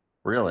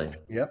 Really?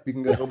 Yep, you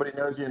can go. Nobody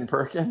knows you in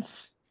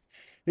Perkins.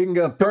 You can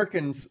go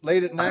Perkins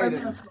late at night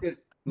and get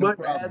no Bad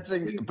problems.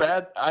 things.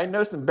 I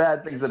know some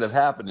bad things that have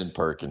happened in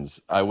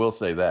Perkins. I will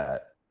say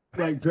that.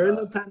 Right, very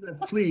little time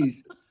left.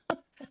 Please. All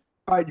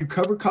right, you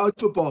cover college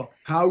football.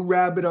 How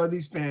rabid are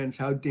these fans?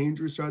 How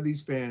dangerous are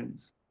these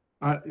fans?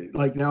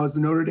 Like now, is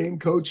the Notre Dame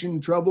coach in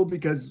trouble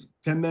because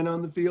 10 men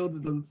on the field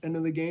at the end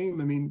of the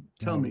game? I mean,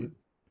 tell me.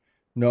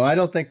 No, I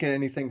don't think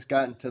anything's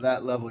gotten to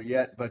that level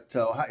yet. But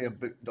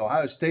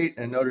Ohio State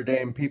and Notre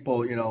Dame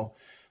people, in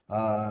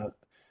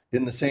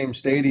the same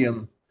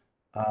stadium.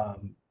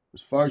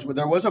 As far as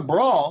there was a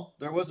brawl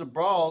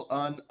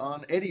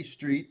on Eddy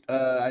Street.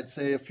 I'd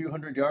say a few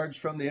hundred yards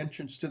from the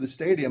entrance to the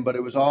stadium, but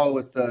it was all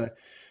with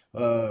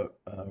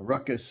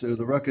ruckus. So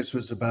the ruckus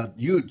was about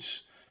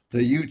Utes,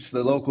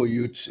 the local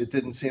Utes. It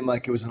didn't seem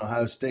like it was an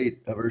Ohio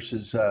State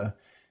versus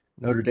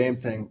Notre Dame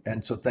thing,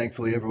 and so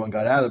thankfully everyone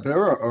got out of it. But there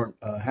were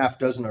a half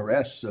dozen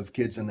arrests of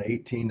kids in the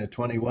 18 to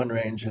 21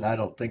 range, and I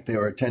don't think they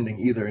were attending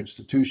either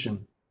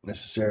institution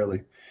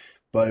necessarily.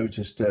 But it was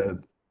just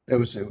it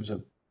was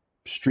a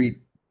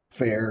street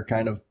fair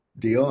kind of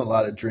deal, and a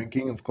lot of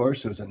drinking. Of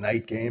course, it was a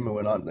night game. It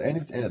went on,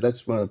 and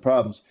that's one of the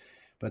problems.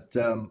 But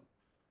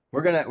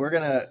we're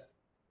gonna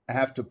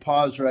have to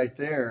pause right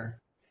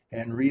there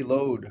and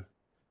reload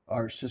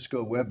our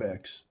Cisco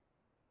WebEx.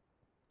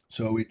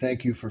 So we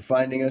thank you for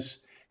finding us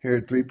here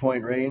at 3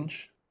 Point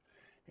Range,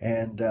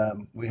 and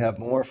we have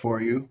more for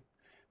you.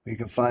 You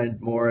can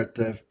find more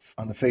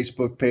on the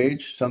Facebook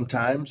page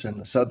sometimes, and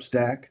the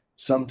Substack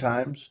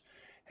sometimes.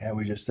 And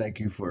we just thank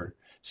you for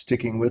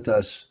sticking with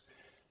us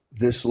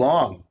this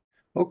long.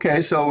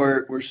 Okay, so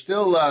we're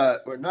still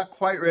we're not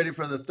quite ready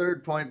for the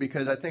third point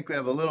because I think we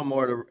have a little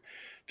more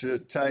to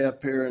tie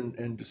up here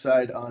and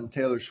decide on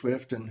Taylor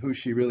Swift and who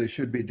she really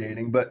should be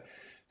dating. But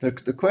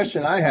the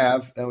question I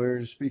have, and we were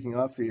just speaking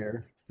off the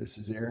air, this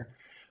is air,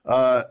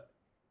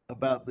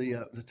 about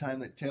the time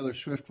that Taylor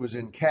Swift was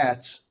in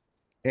Cats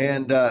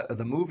and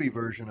the movie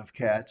version of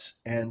Cats,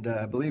 and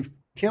I believe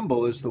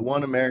Kimball is the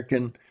one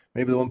American,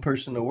 maybe the one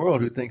person in the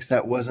world who thinks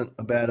that wasn't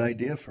a bad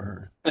idea for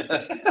her.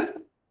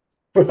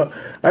 Well,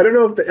 I don't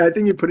know if I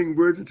think you're putting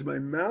words into my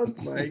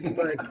mouth, Mike,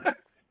 but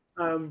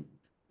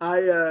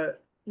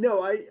I've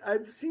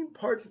seen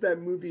parts of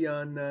that movie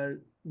on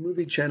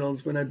movie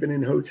channels when I've been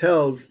in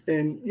hotels,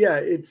 and yeah,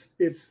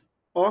 it's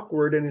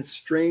awkward and it's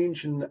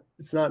strange and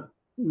it's not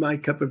my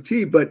cup of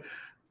tea. But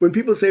when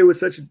people say it was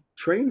such a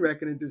train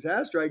wreck and a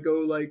disaster, I go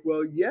like,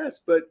 well, yes,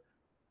 but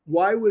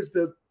why was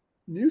the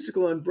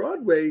musical on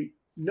Broadway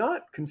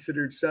not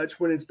considered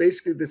such when it's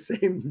basically the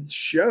same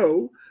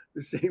show,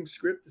 the same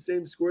script, the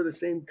same score, the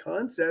same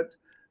concept?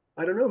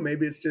 I don't know.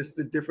 Maybe it's just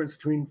the difference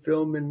between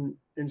film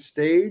and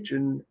stage,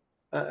 and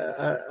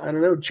I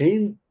don't know.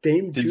 Dame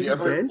Judi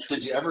Dench.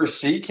 Did you ever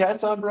see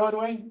Cats on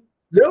Broadway?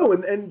 No,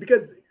 and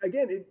because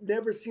again, it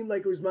never seemed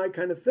like it was my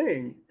kind of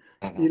thing,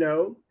 you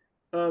know.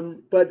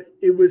 But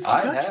it was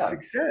such a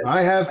success.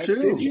 I have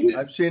too.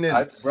 I've seen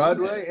it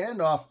Broadway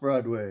and off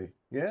Broadway.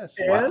 Yes.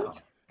 And wow.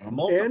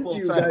 Multiple do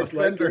you time guys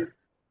like offender.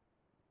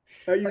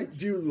 it?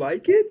 Do you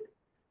like it?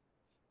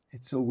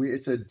 It's a weird.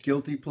 It's a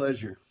guilty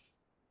pleasure.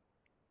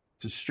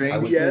 It's a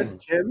strange yes,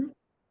 thing.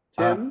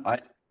 Tim.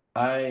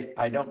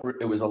 I don't.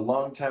 It was a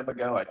long time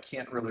ago. I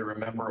can't really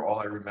remember. All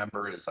I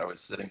remember is I was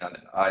sitting on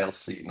an aisle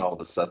seat, and all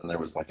of a sudden there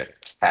was like a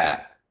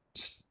cat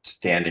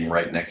standing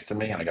right next to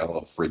me, and I got a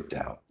little freaked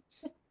out.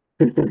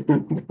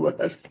 Well,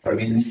 that's part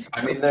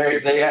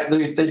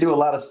they do a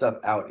lot of stuff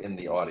out in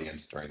the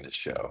audience during the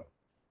show,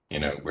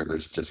 where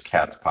there's just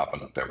cats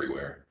popping up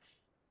everywhere,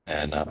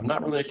 and I'm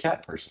not really a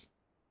cat person,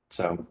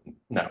 so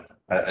no,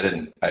 I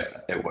didn't.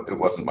 It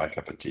wasn't my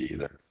cup of tea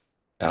either,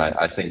 and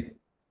I think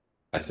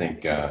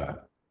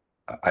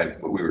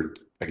we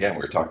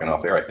were talking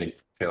off air. I think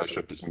Taylor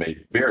Swift has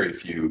made very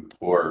few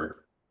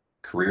poor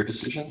career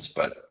decisions,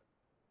 but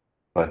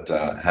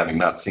having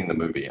not seen the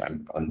movie,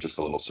 I'm just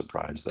a little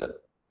surprised that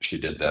she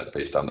did that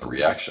based on the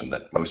reaction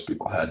that most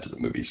people had to the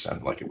movie.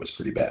 Sounded like it was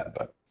pretty bad,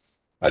 but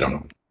I don't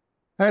know.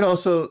 I'd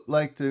also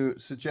like to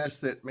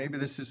suggest that maybe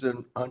this is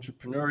an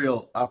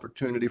entrepreneurial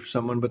opportunity for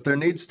someone, but there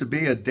needs to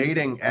be a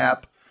dating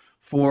app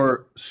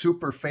for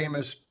super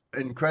famous,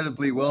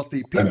 incredibly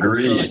wealthy people.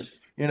 Agreed.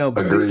 So,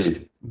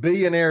 agreed.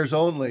 Billionaires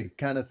only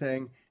kind of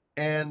thing.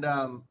 And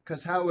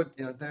because how would,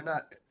 they're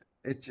not,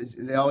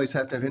 they always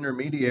have to have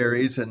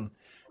intermediaries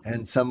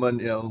and someone,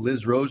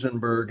 Liz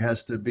Rosenberg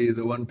has to be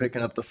the one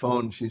picking up the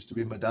phone. She used to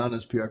be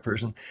Madonna's PR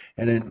person.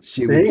 And then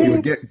she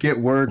would get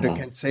word to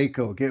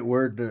Canseco, get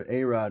word to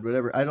A-Rod,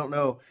 whatever. I don't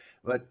know.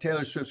 But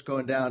Taylor Swift's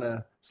going down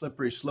a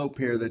slippery slope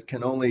here that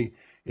can only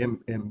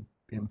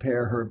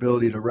impair her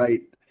ability to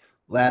write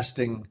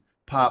lasting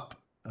pop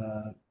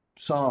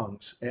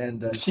songs.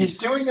 And she's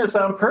doing this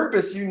on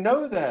purpose. You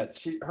know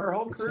that. Her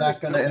whole career is not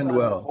going to end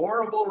well.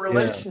 Horrible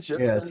relationships.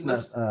 Yeah, it's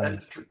not.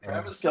 And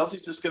Travis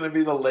Kelce's just going to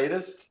be the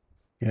latest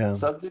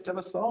subject of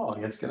a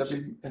song. It's going to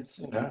be,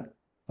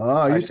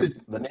 Oh, you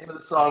should. The name of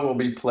the song will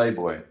be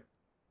Playboy.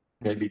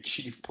 Maybe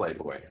Chief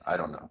Playboy. I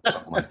don't know.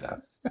 Something like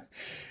that.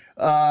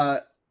 Uh,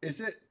 is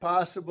it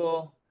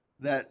possible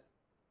that,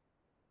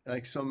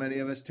 like so many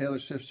of us, Taylor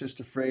Swift's just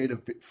afraid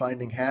of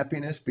finding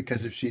happiness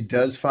because if she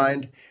does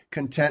find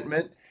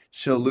contentment,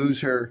 she'll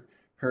lose her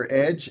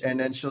edge, and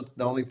then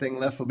the only thing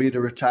left will be to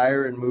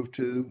retire and move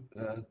to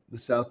the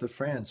south of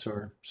France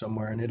or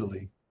somewhere in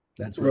Italy.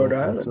 That's Rhode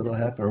Island. what'll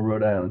happen, or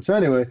Rhode Island. So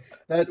anyway,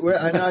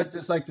 I'd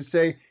just like to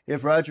say,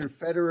 if Roger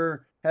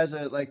Federer has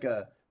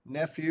a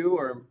nephew,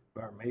 or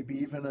maybe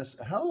even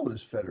how old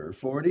is Federer?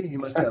 40? He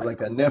must have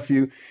like a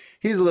nephew.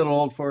 He's a little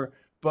old for,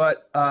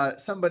 but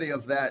somebody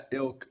of that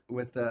ilk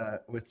with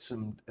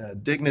some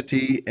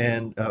dignity,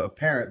 and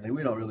apparently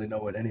we don't really know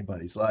what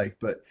anybody's like,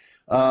 but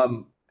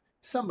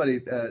somebody,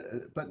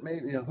 but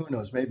maybe, who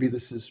knows? Maybe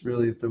this is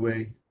really the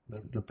way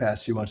the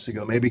path she wants to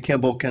go. Maybe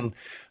Kimball can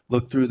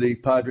look through the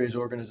Padres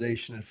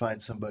organization and find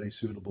somebody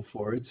suitable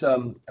for it.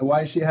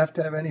 Why does she have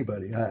to have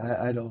anybody?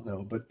 I don't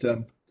know, but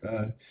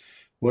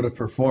what a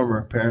performer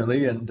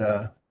apparently, and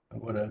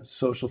what a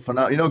social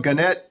phenomenon.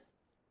 Gannett,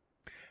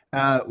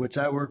 which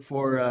I work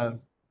for,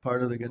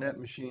 part of the Gannett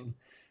machine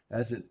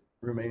as it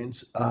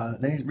remains.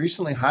 They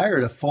recently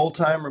hired a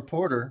full-time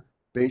reporter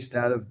based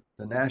out of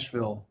the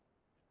Nashville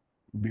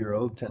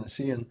bureau,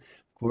 Tennessean,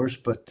 of course,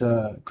 but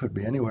could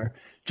be anywhere,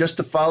 just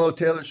to follow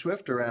Taylor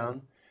Swift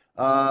around.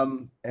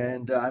 And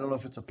I don't know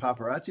if it's a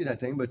paparazzi type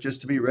thing, but just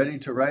to be ready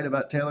to write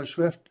about Taylor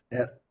Swift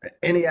at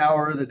any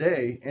hour of the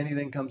day,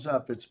 anything comes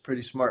up. It's a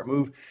pretty smart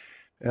move.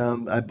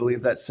 I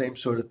believe that same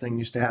sort of thing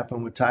used to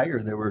happen with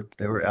Tiger. There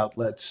were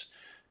outlets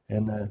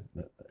in the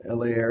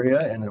LA area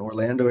and the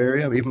Orlando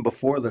area, even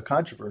before the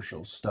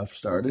controversial stuff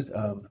started,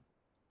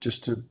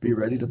 just to be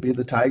ready to be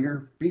the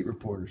Tiger beat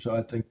reporter. So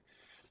I think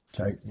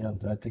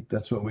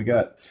that's what we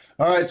got.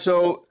 All right.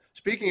 So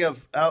speaking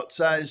of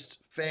outsized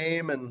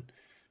fame and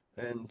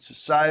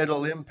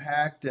societal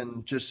impact,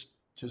 and just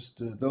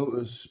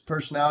those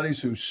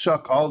personalities who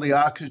suck all the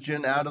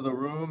oxygen out of the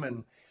room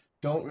and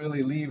don't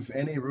really leave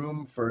any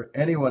room for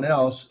anyone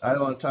else, I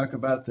want to talk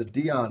about the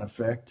Deion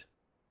effect.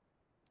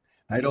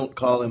 I don't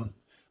call him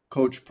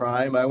Coach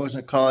Prime. I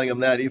wasn't calling him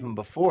that even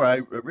before.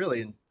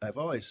 I've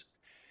always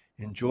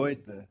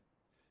enjoyed the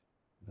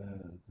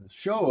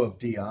show of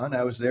Deion.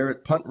 I was there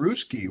at Punt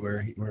Rooski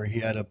where he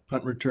had a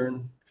punt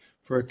return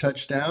for a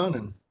touchdown,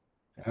 and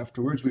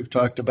afterwards we've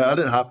talked about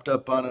it. Hopped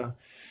up on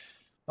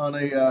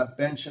a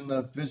bench in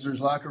the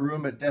visitors' locker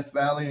room at Death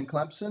Valley in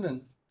Clemson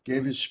and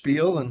gave his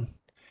spiel and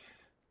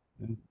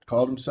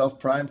called himself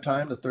Prime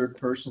Time, the third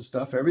person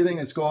stuff. Everything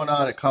that's going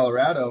on at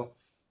Colorado,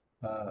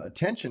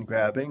 attention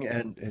grabbing,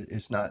 and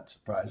it's not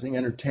surprising.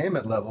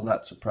 Entertainment level,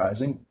 not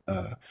surprising.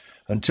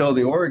 Until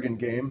the Oregon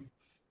game,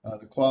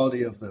 the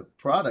quality of the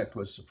product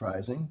was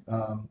surprising,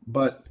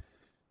 but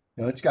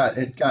it's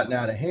gotten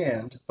out of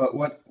hand. But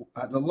what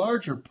the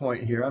larger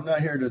point here, I'm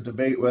not here to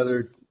debate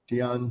whether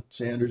Deion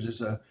Sanders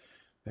is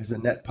a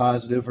net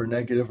positive or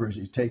negative, or is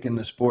he taking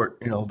the sport,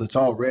 that's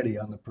already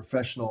on the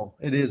professional.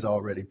 It is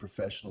already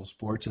professional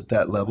sports at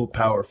that level,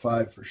 Power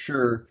 5 for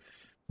sure,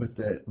 with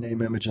the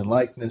name, image, and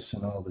likeness,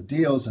 and all the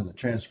deals, and the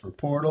transfer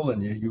portal,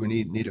 and you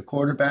need a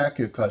quarterback.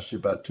 It costs you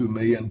about $2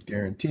 million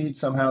guaranteed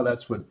somehow.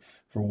 That's what,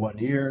 for 1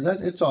 year.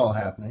 That it's all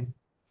happening.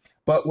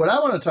 But what I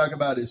want to talk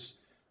about is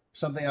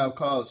something I'll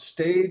call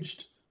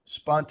staged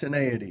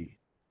spontaneity.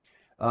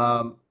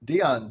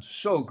 Deion's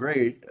so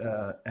great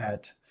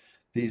at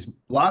these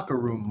locker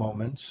room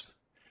moments,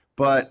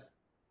 but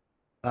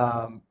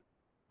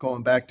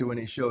going back to when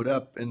he showed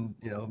up and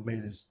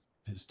made his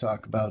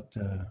talk about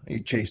he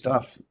chased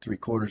off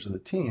 3/4 of the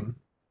team.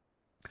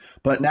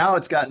 But now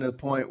it's gotten to the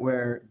point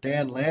where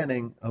Dan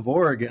Lanning of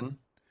Oregon,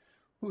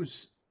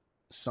 who's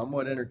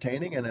somewhat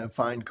entertaining and a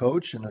fine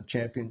coach and a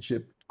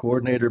championship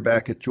coordinator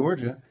back at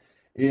Georgia,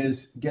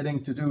 is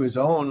getting to do his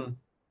own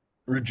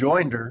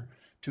rejoinder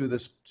to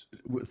this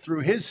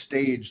through his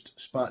staged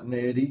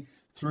spontaneity,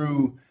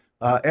 through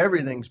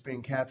everything's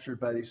being captured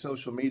by these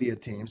social media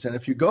teams. And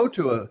if you go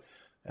to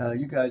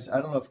you guys,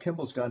 I don't know if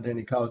Kimball's gone to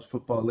any college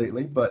football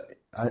lately, but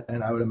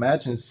I would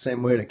imagine it's the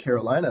same way at a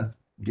Carolina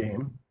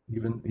game,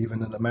 even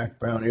in the Mac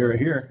Brown era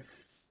here.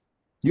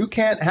 You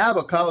can't have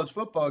a college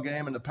football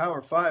game in the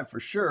Power 5 for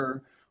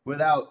sure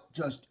without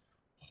just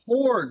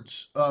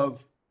hordes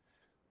of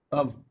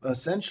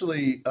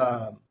essentially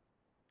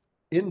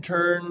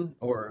intern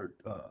or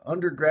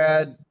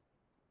undergrad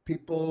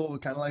people,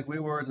 kind of like we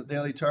were at the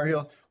Daily Tar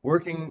Heel,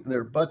 working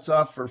their butts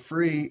off for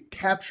free,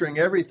 capturing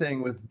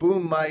everything with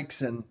boom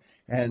mics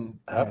and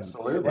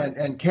absolutely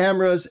and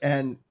cameras,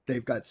 and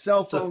they've got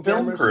cell phone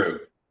cameras. Crew.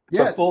 It's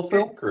a full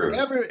film crew.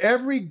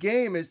 Every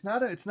game is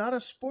it's not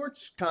a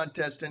sports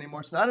contest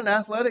anymore. It's not an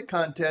athletic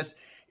contest.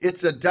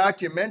 It's a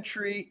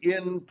documentary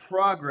in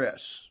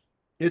progress.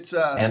 It's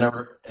a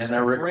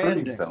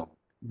recruiting film.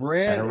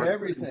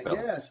 Everything. Film.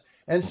 Yes.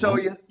 And so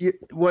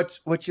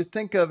what you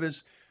think of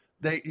is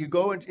you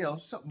go into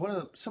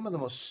some of the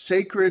most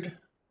sacred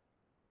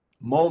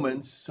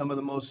moments, some of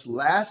the most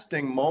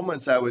lasting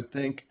moments, I would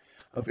think,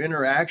 of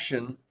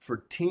interaction for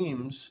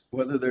teams,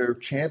 whether they're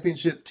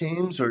championship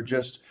teams or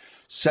just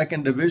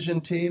second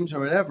division teams or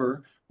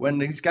whatever. When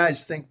these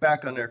guys think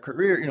back on their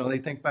career, they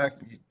think back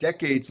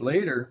decades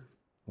later.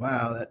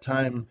 Wow, that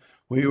time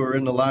we were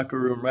in the locker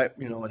room right, at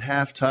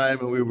halftime,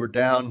 and we were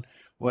down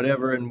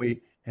whatever,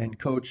 and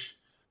coach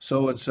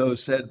so and so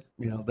said,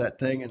 that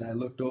thing, and I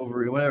looked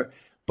over, whatever.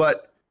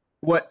 But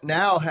what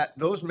now,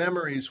 those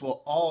memories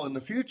will all in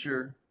the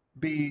future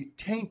be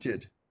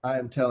tainted. I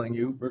am telling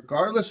you,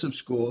 regardless of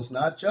schools,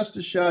 not just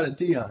a shot at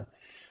Deion.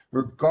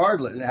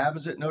 Regardless, it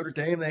happens at Notre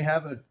Dame.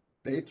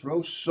 They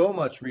throw so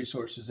much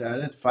resources at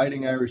it.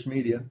 Fighting Irish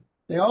Media,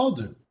 they all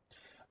do,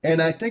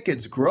 and I think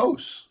it's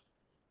gross.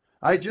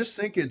 I just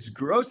think it's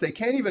gross. They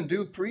can't even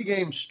do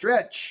pregame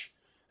stretch.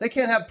 They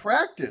can't have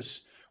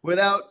practice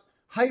without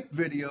hype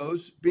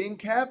videos being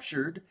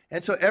captured,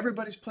 and so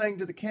everybody's playing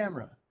to the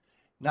camera,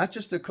 not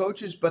just the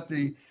coaches, but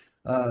the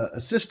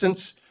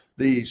assistants,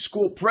 the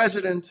school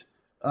president,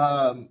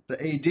 the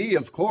AD,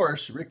 of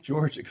course, Rick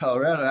George at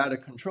Colorado, out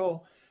of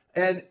control,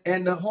 and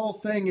the whole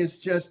thing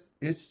is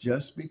it's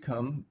just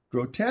become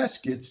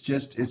grotesque. It's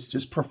just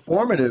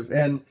performative,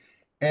 and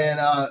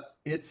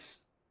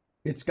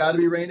it's got to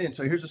be reined in.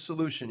 So here's a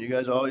solution. You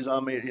guys are always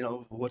on me.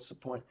 What's the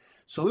point?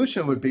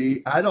 Solution would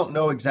be, I don't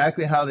know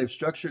exactly how they've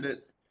structured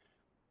it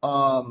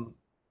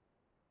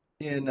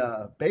in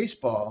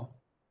baseball.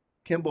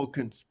 Kimball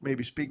can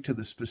maybe speak to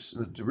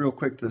real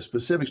quick to the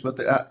specifics, but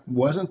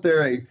wasn't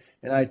there an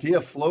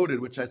idea floated,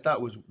 which I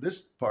thought was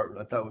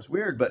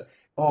weird, but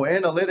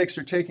analytics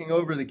are taking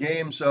over the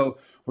game, so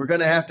we're going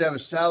to have a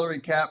salary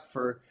cap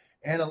for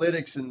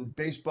analytics and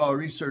baseball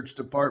research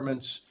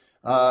departments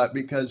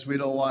because we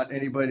don't want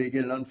anybody to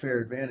get an unfair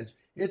advantage.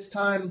 It's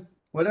time,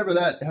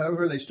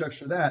 however they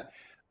structure that.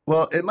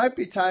 Well, it might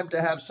be time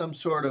to have some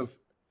sort of,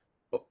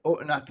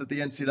 not that the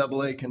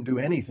NCAA can do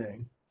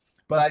anything,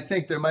 but I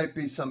think there might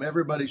be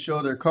everybody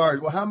show their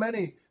cards. Well, how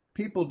many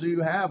people do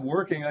you have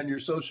working on your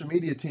social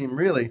media team,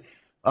 really?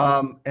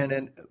 And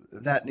then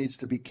that needs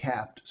to be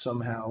capped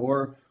somehow.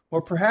 Or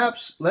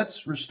perhaps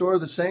let's restore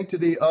the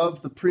sanctity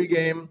of the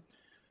pregame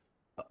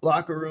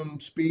locker room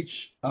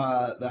speech,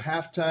 the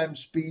halftime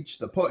speech.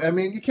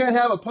 You can't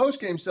have a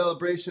postgame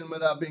celebration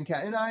without being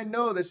capped. And I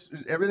know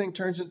everything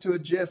turns into a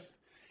GIF.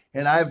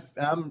 And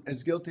I'm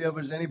as guilty of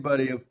as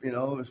anybody of,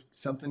 if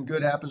something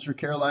good happens for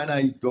Carolina,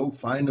 I go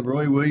find the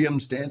Roy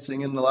Williams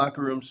dancing in the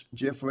locker room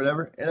GIF or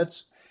whatever.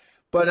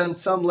 But on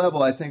some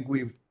level, I think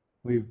we've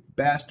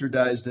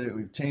bastardized it,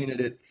 we've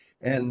tainted it,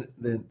 and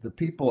the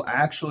people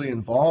actually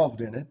involved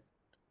in it,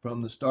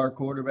 from the star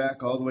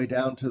quarterback all the way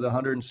down to the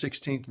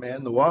 116th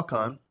man, the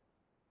walk-on,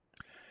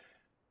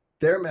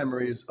 their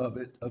memories of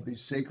these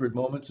sacred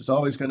moments is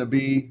always going to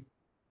be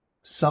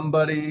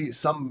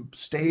some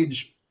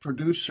stage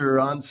producer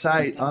on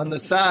site on the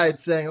side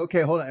saying,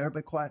 okay, hold on,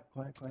 everybody quiet,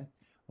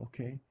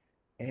 okay,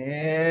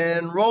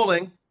 and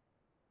rolling.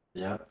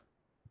 Yeah,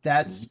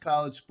 that's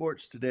college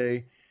sports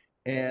today.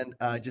 And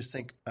I just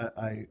think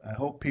I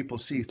hope people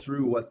see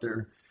through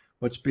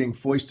what's being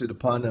foisted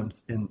upon them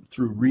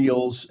through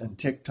Reels and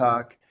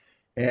TikTok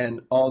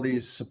and all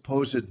these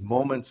supposed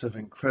moments of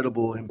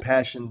incredible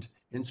impassioned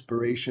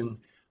inspiration.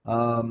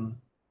 Even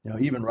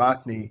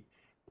Rockney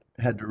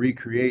had to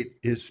recreate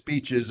his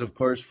speeches, of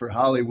course, for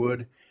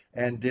Hollywood,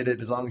 and did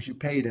it as long as you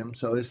paid him.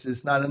 So this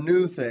is not a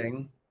new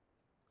thing,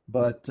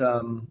 but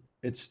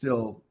it's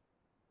still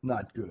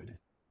not good.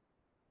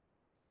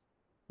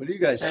 What do you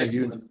guys think?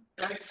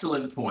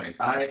 Excellent point.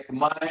 My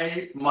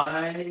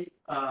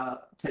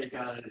take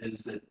on it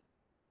is that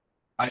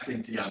I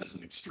think Deion is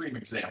an extreme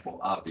example.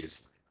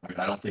 Obviously,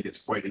 I don't think it's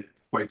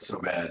quite so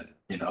bad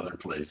in other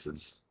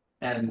places.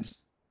 And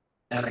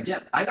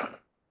again,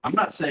 I'm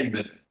not saying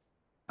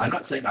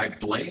I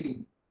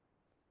blame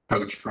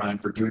Coach Prime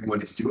for doing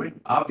what he's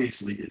doing.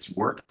 Obviously, it's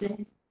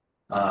working.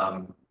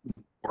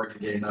 Oregon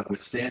game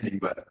notwithstanding,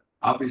 but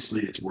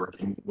obviously it's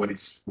working. What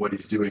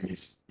he's doing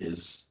is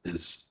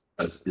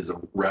a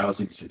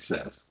rousing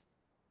success.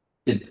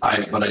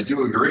 But I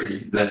do agree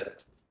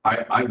that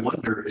I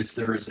wonder if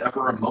there is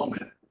ever a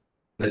moment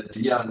that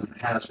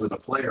Deion has with a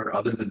player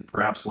other than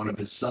perhaps one of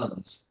his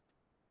sons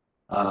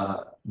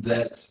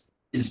that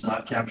is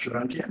not captured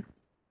on camera.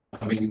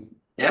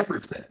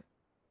 Everything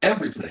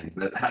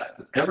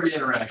every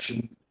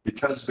interaction,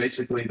 because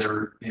basically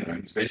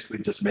he's basically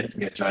just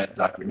making a giant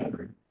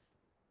documentary.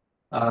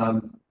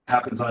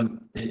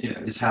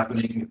 Is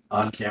happening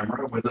on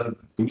camera with a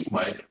boot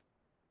mic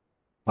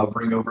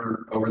hovering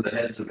over the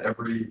heads of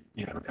every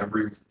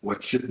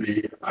what should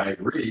be, I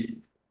agree,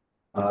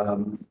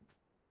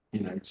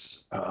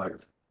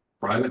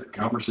 private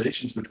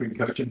conversations between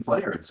coach and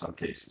player in some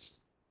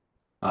cases.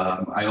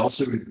 I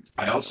also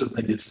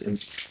think it's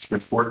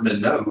important to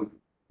note,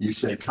 you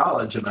say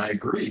college, and I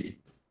agree,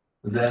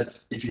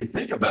 that if you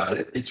think about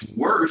it, it's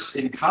worse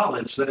in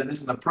college than it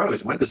is in the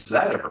pros. When does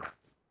that ever happen?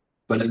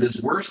 But it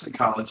is worse in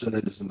college than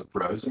it is in the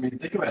pros.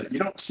 Think about it. You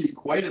don't see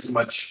quite as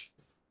much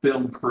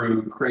film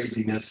crew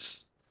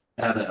craziness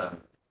at an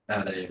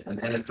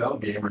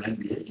NFL game or an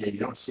NBA game. You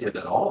don't see it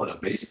at all at a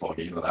baseball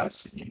game that I've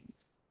seen.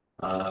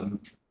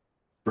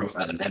 from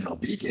at an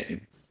MLB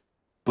game.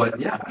 But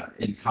yeah,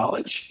 in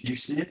college, you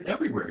see it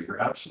everywhere.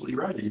 You're absolutely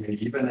right. I mean,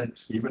 even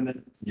at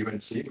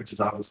UNC, which is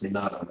obviously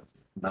not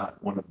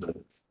one of the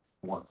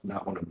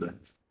not one of the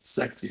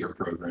sexier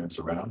programs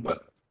around,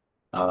 but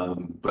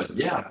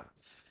yeah,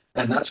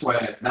 and that's why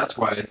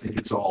I think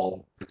it's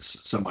so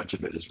much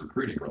of it is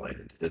recruiting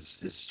related.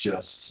 It's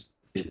just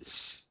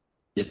it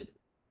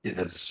it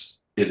has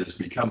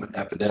become an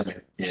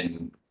epidemic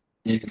in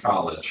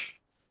college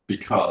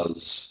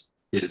because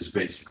it is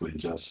basically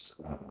just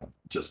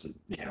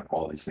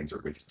all these things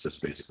are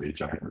just basically a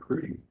giant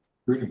recruiting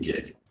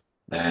gig,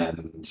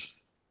 and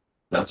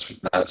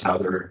that's how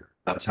they're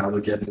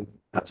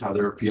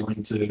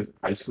appealing to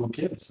high school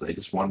kids. They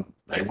want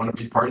to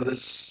be part of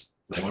this.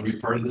 They want to be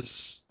part of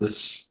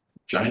this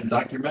giant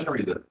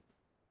documentary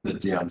that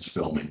Dion's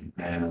filming.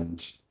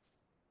 And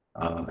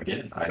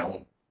again, I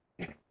don't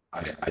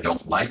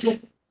like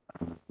it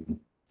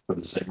for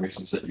the same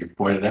reasons that you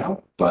pointed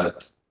out,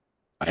 but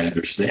I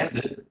understand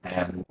it,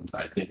 and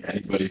I think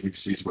anybody who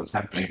sees what's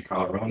happening in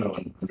Colorado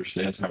and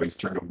understands how he's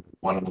turned a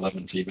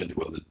 1-11 team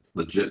into a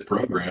legit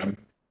program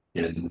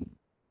in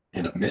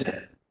a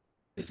minute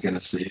is going to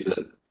see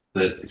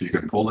that if you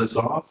can pull this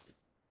off,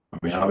 I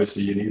mean,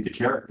 obviously you need the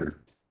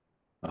character,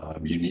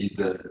 you need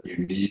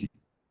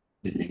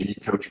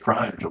Coach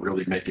Prime to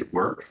really make it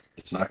work.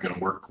 It's not going to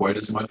work quite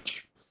as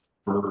much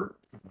for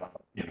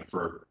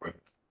for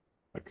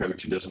a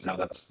coach who doesn't have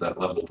that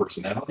level of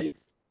personality,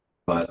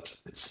 but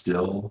it's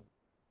still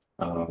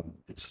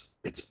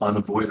it's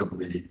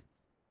unavoidably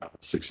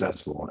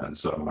successful. And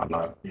so I'm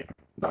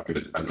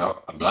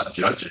not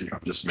judging.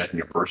 I'm just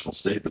making a personal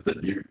statement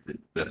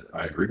that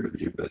I agree with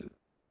you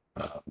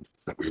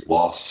that we've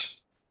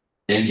lost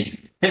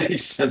any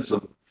sense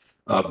of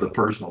the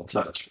personal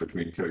touch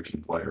between coach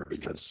and player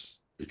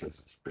because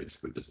it's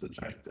basically just a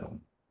giant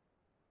film.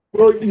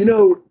 Well,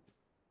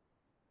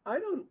 I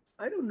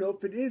don't know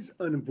if it is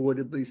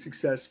unavoidably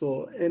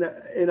successful. And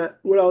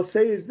what I'll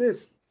say is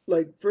this,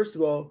 like, first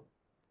of all,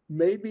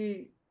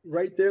 maybe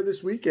right there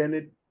this weekend,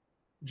 it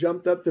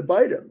jumped up to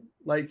bite them.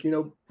 Like,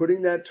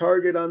 putting that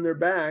target on their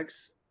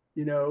backs,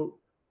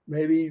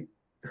 maybe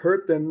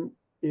hurt them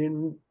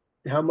in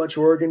how much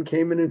Oregon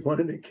came in and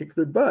wanted to kick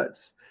their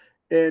butts.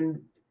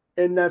 And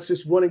that's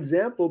just one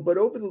example. But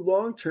over the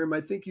long term,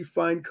 I think you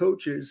find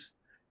coaches,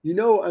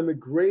 I'm a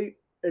great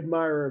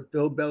admirer of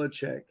Bill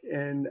Belichick,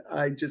 and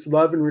I just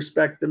love and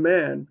respect the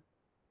man.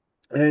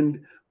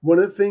 And one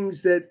of the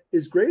things that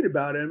is great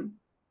about him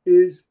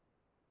is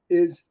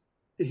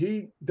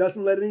he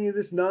doesn't let any of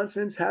this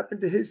nonsense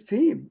happen to his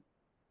team.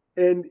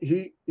 And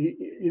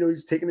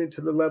he's taken it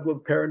to the level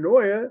of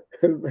paranoia,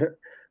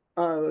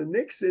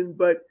 Nixon,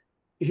 but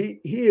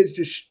he is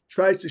just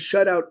tries to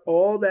shut out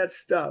all that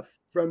stuff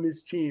from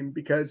his team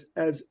because,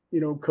 as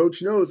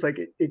coach knows, like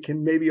it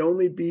can maybe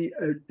only be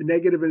a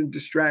negative and a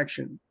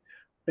distraction.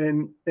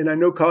 And I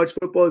know college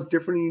football is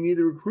different. You need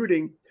the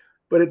recruiting,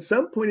 but at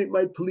some point it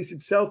might police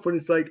itself when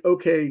it's like,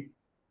 okay,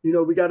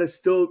 we got to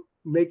still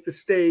make the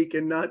steak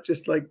and not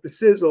just like the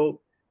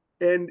sizzle.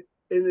 And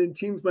then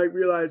teams might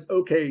realize,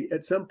 okay,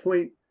 at some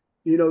point,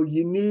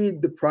 you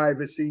need the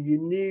privacy. You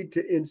need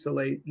to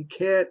insulate. You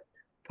can't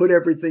put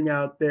everything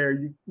out there.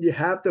 You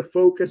have to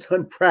focus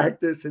on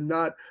practice and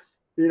not,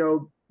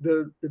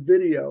 the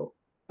video.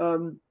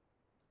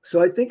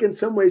 So I think in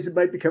some ways it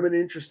might become an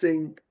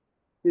interesting,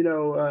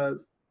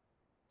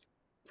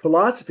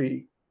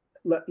 philosophy,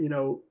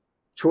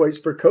 choice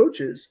for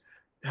coaches.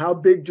 How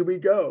big do we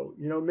go?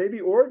 Maybe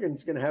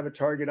Oregon's going to have a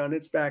target on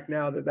its back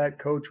now that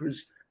coach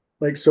was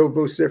like so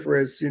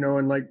vociferous,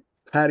 and like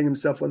patting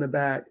himself on the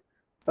back.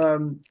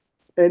 And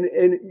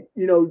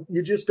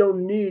you just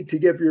don't need to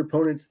give your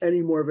opponents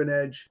any more of an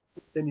edge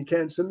than you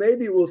can. So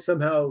maybe it will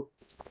somehow,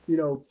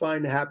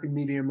 find a happy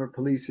medium or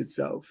police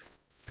itself.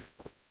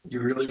 You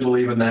really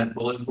believe in that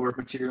bulletin board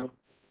material?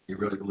 You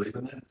really believe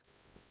in that?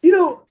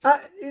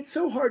 It's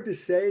so hard to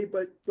say,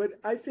 but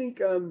I think,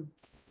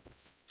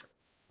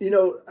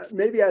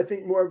 maybe I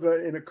think more of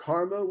in a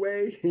karma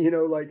way,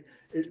 like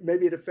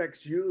maybe it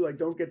affects you. Like,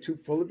 don't get too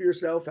full of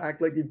yourself.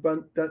 Act like you've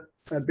been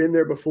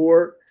there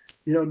before.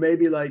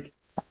 Maybe like,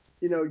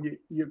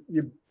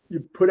 you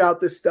put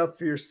out this stuff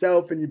for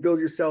yourself and you build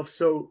yourself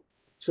so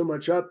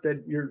much up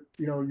that you're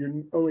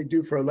only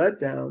due for a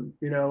letdown.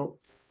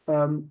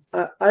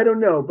 I don't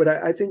know, but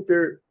I think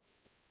they're.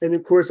 And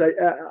of course, I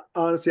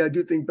honestly, I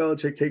do think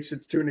Belichick takes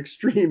it to an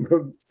extreme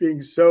of being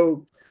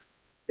so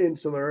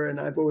insular. And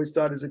I've always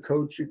thought as a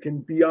coach, you can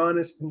be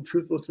honest and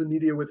truthful to the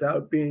media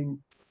without being,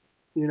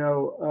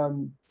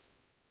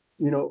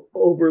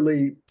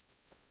 overly,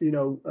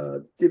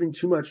 giving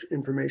too much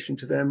information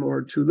to them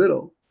or too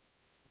little.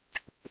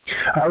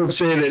 I would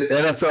say that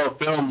NFL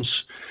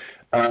films,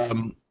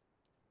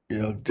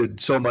 did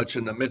so much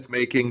in the myth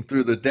making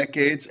through the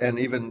decades, and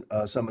even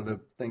some of the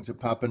things that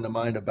pop into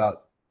mind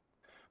about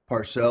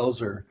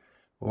Parcells or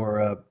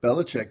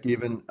Belichick,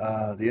 even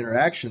the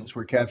interactions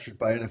were captured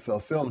by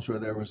NFL films where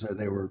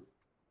they were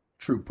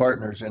true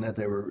partners in it.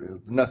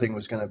 Nothing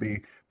was going to be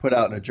put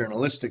out in a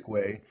journalistic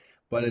way,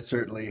 but it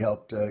certainly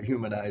helped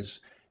humanize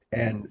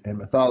and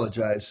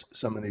mythologize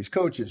some of these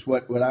coaches.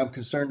 What I'm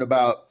concerned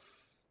about,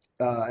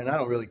 and I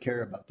don't really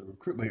care about the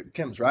recruitment.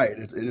 Tim's right.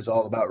 It is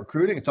all about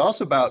recruiting. It's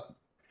also about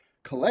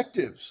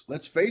collectives.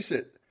 Let's face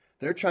it.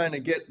 They're trying to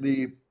get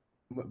the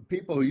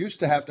people who used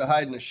to have to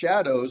hide in the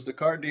shadows, the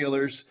car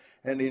dealers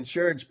and the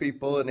insurance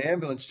people and the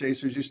ambulance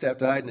chasers used to have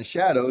to hide in the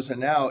shadows, and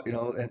now,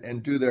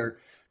 and do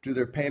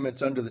their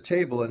payments under the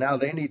table, and now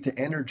they need to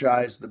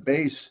energize the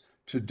base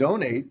to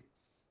donate.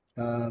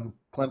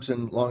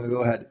 Clemson long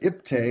ago had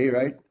IPTAY,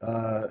 right?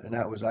 And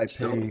that was I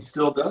pay.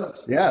 Still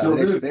does. Yeah, Still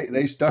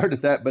they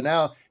started that, but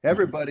now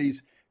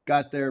everybody's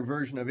got their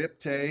version of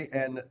IPTAY,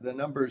 and the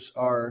numbers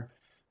are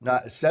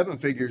not seven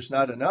figures,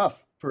 not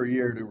enough per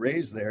year to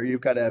raise there.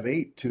 You've got to have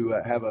 8 to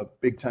have a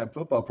big time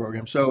football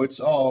program. So it's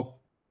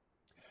all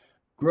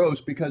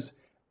gross because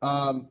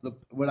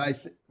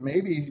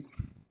maybe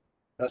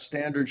a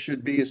standard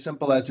should be as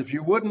simple as if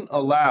you wouldn't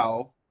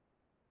allow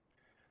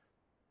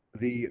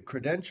the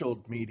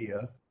credentialed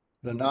media,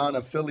 the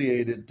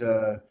non-affiliated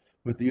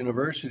with the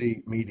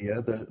university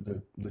media,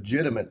 the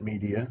legitimate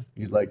media,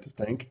 you'd like to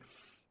think,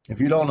 if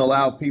you don't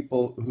allow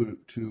people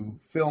to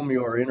film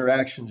your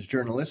interactions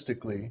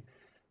journalistically,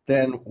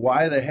 then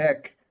why the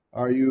heck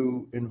are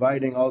you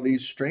inviting all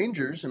these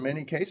strangers? In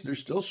many cases, they're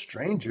still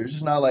strangers.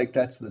 It's not like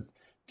that's the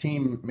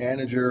team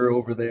manager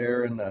over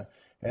there and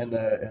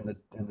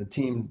the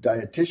team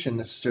dietitian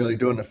necessarily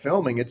doing the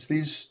filming. It's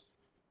these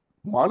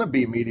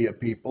wannabe media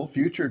people,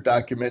 future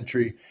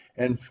documentary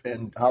and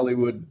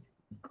Hollywood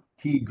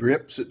key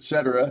grips,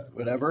 etc.,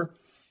 whatever.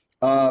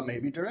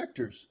 Maybe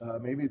directors.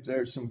 Maybe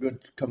there's some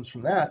good comes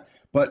from that.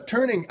 But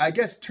turning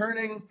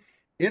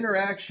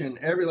interaction,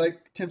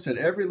 like Tim said,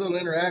 every little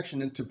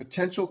interaction into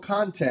potential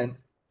content,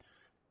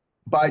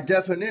 by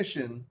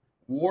definition,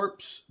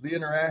 warps the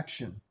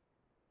interaction.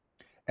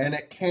 And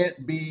it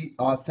can't be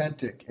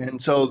authentic.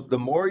 And so the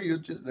more you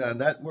just,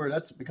 that word,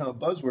 that's become a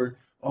buzzword.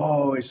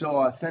 Oh, it's so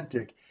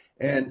authentic.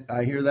 And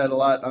I hear that a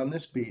lot on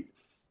this beat.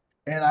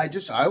 And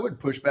I would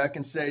push back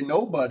and say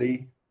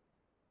nobody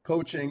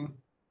coaching,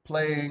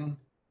 playing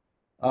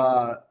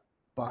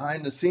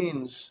behind the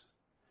scenes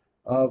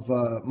of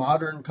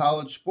modern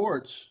college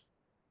sports,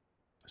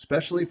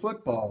 especially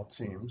football, it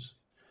seems,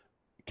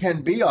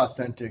 can be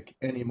authentic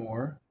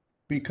anymore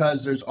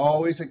because there's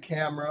always a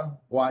camera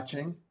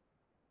watching.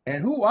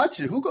 And who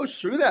watches? Who goes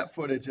through that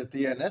footage at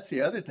the end? That's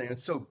the other thing.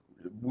 It's so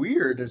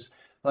weird. Is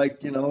like,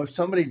 if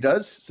somebody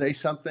does say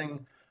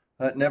something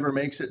that never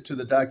makes it to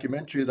the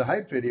documentary, the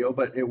hype video,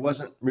 but it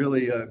wasn't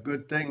really a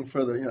good thing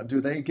for the,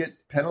 do they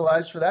get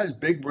penalized for that? Is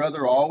Big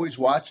Brother always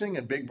watching?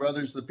 And Big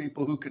Brother's the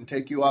people who can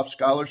take you off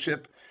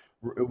scholarship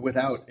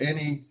without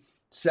any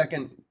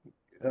second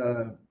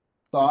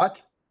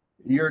thought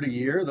year to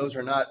year. Those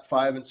are not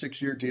 5 and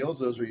 6 year deals.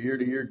 Those are year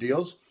to year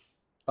deals.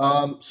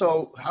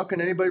 So how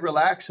can anybody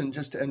relax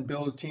and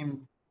build a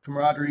team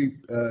camaraderie,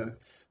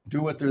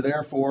 do what they're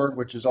there for,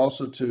 which is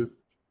also to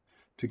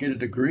get a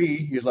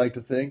degree, you'd like to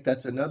think.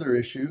 That's another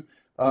issue.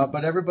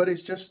 But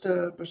everybody's just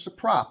a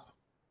prop.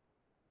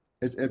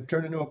 It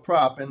turned into a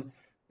prop. And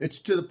it's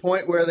to the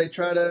point where they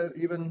try to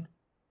even,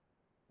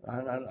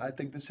 I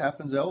think this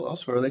happens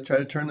elsewhere, they try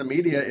to turn the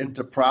media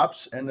into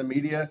props, and the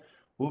media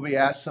will be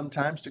asked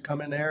sometimes to come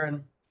in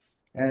there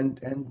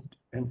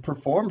and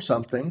perform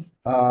something.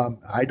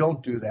 I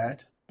don't do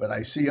that, but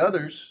I see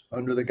others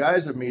under the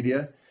guise of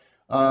media,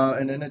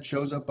 and then it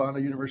shows up on a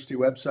university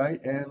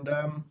website.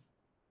 And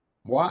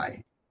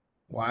why?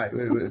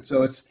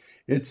 So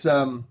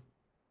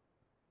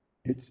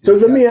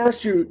let me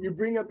ask you. You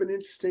bring up an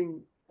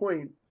interesting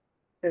point,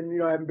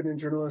 and I haven't been a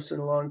journalist in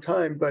a long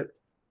time, but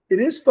it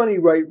is funny,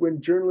 right?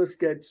 When journalists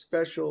get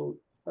special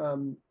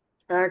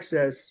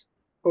access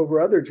over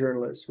other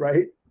journalists,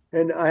 right?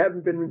 And I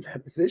haven't been in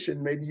that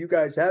position. Maybe you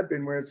guys have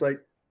been, where it's like,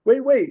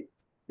 wait,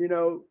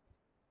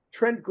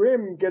 Trent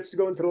Grimm gets to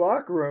go into the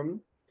locker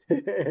room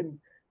and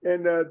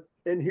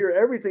hear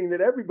everything that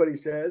everybody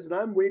says, and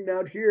I'm waiting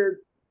out here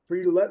for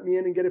you to let me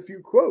in and get a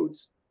few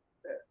quotes.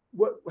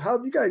 How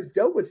have you guys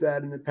dealt with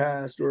that in the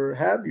past, or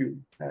have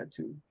you had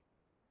to?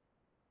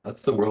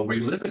 That's the world we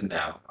live in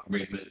now. I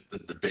mean, the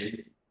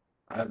debate.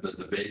 I have the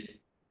debate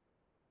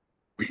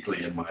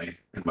weekly in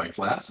my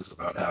classes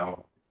about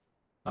how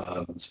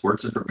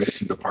sports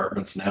information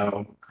departments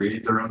now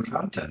create their own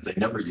content. They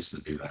never used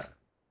to do that,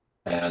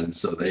 and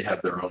so they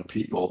have their own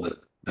people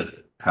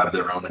that have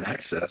their own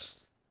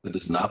access that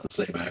is not the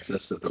same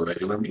access that the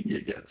regular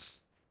media gets.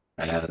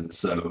 And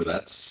so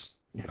that's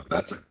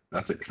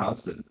a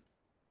constant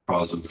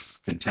cause of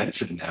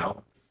contention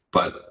now.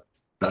 But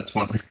that's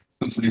one of the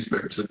reasons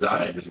newspapers are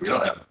dying, is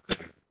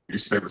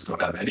newspapers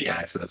don't have any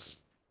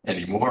access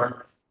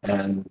anymore,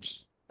 and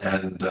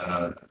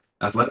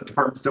athletic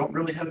departments don't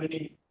really have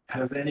any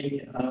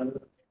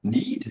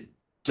need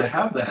to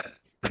have that,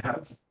 to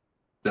have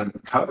them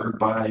covered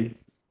by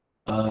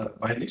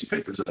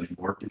newspapers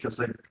anymore, because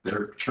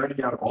they're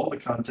churning out all the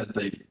content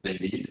they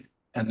need,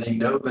 and they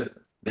know that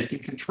they can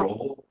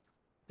control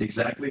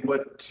exactly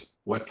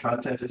what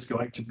content is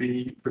going to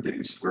be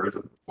produced.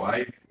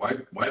 Why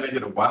make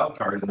it a wild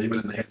card and leave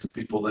it in the hands of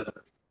people that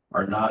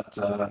are not,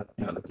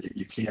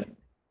 you can't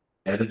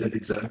edit it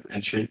exactly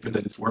and shape it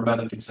and format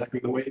it exactly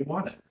the way you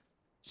want it.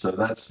 So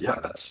that's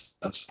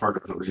part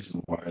of the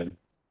reason why,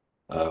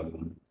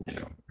 you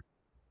know,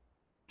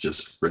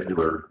 just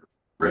regular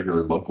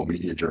local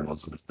media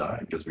journalism is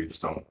dying, because we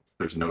just don't,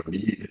 there's no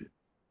need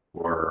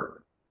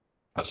for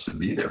us to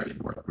be there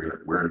anymore.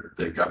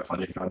 They've got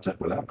plenty of content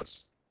without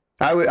us.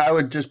 I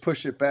would just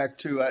push it back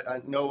to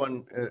no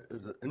one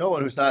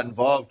who's not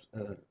involved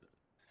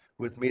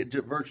with me,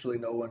 virtually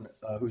no one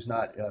who's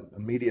not a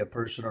media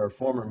person or a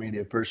former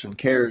media person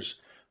cares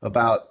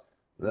about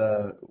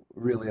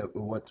really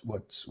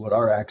what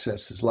our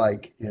access is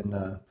like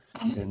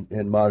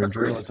in modern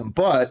journalism.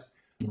 But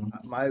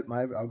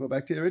I'll go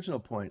back to the original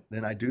point.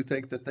 And I do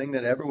think the thing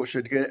that everyone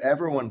should get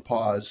everyone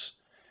pause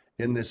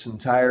in this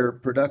entire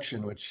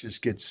production, which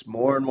just gets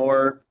more and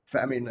more,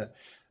 I mean,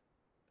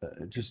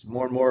 just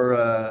more and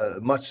more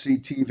must-see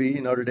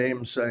TV. Notre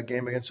Dame's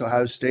game against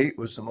Ohio State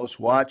was the most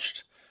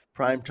watched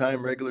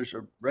primetime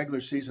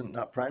regular season,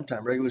 not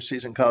primetime, regular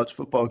season college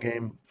football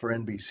game for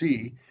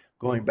NBC,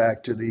 going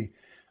back to the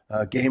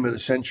game of the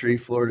century,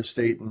 Florida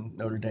State and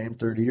Notre Dame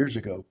 30 years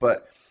ago.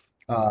 But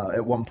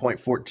at one point,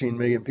 14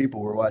 million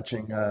people were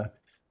watching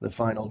the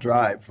final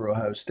drive for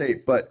Ohio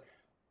State. But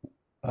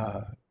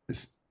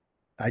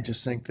I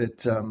just think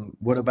that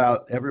what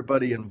about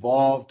everybody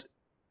involved?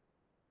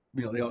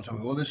 You know, they all tell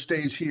me, well, this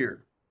stays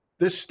here.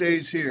 This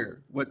stays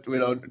here. What, you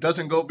know, it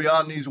doesn't go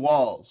beyond these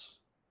walls.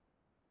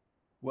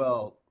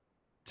 Well,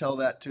 tell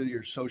that to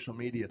your social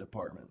media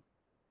department.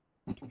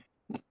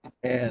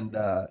 And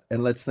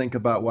let's think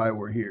about why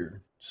we're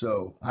here.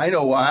 So I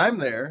know why I'm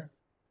there,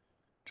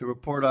 to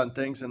report on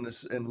things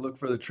and look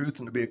for the truth,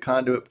 and to be a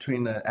conduit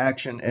between the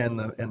action and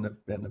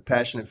the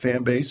passionate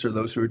fan base, or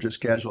those who are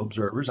just casual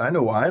observers. I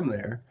know why I'm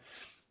there.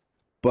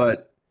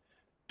 But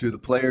do the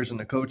players and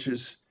the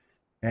coaches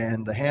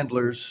and the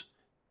handlers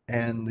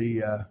and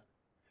the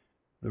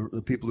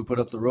people who put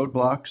up the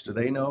roadblocks, do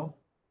they know?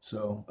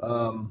 So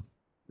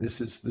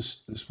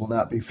this will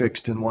not be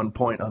fixed in 1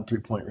 point on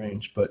 3-point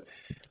range, but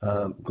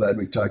glad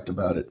we talked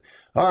about it.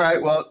 All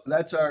right, well,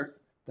 that's our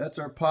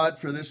pod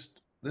for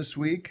this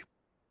week.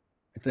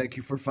 Thank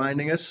you for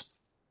finding us.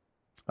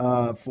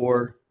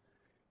 For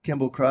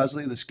Kimball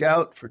Crosley, the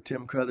scout, for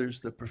Tim Crothers,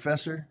 the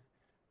professor,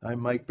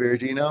 I'm Mike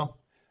Berardino,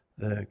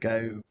 the guy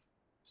who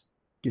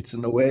gets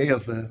in the way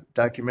of the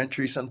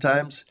documentary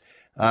sometimes.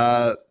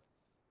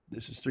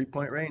 This is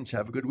 3-point range.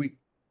 Have a good week.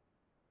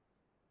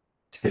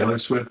 Taylor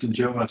Swift and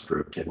Joe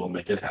Westbrook, and we'll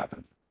make it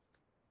happen.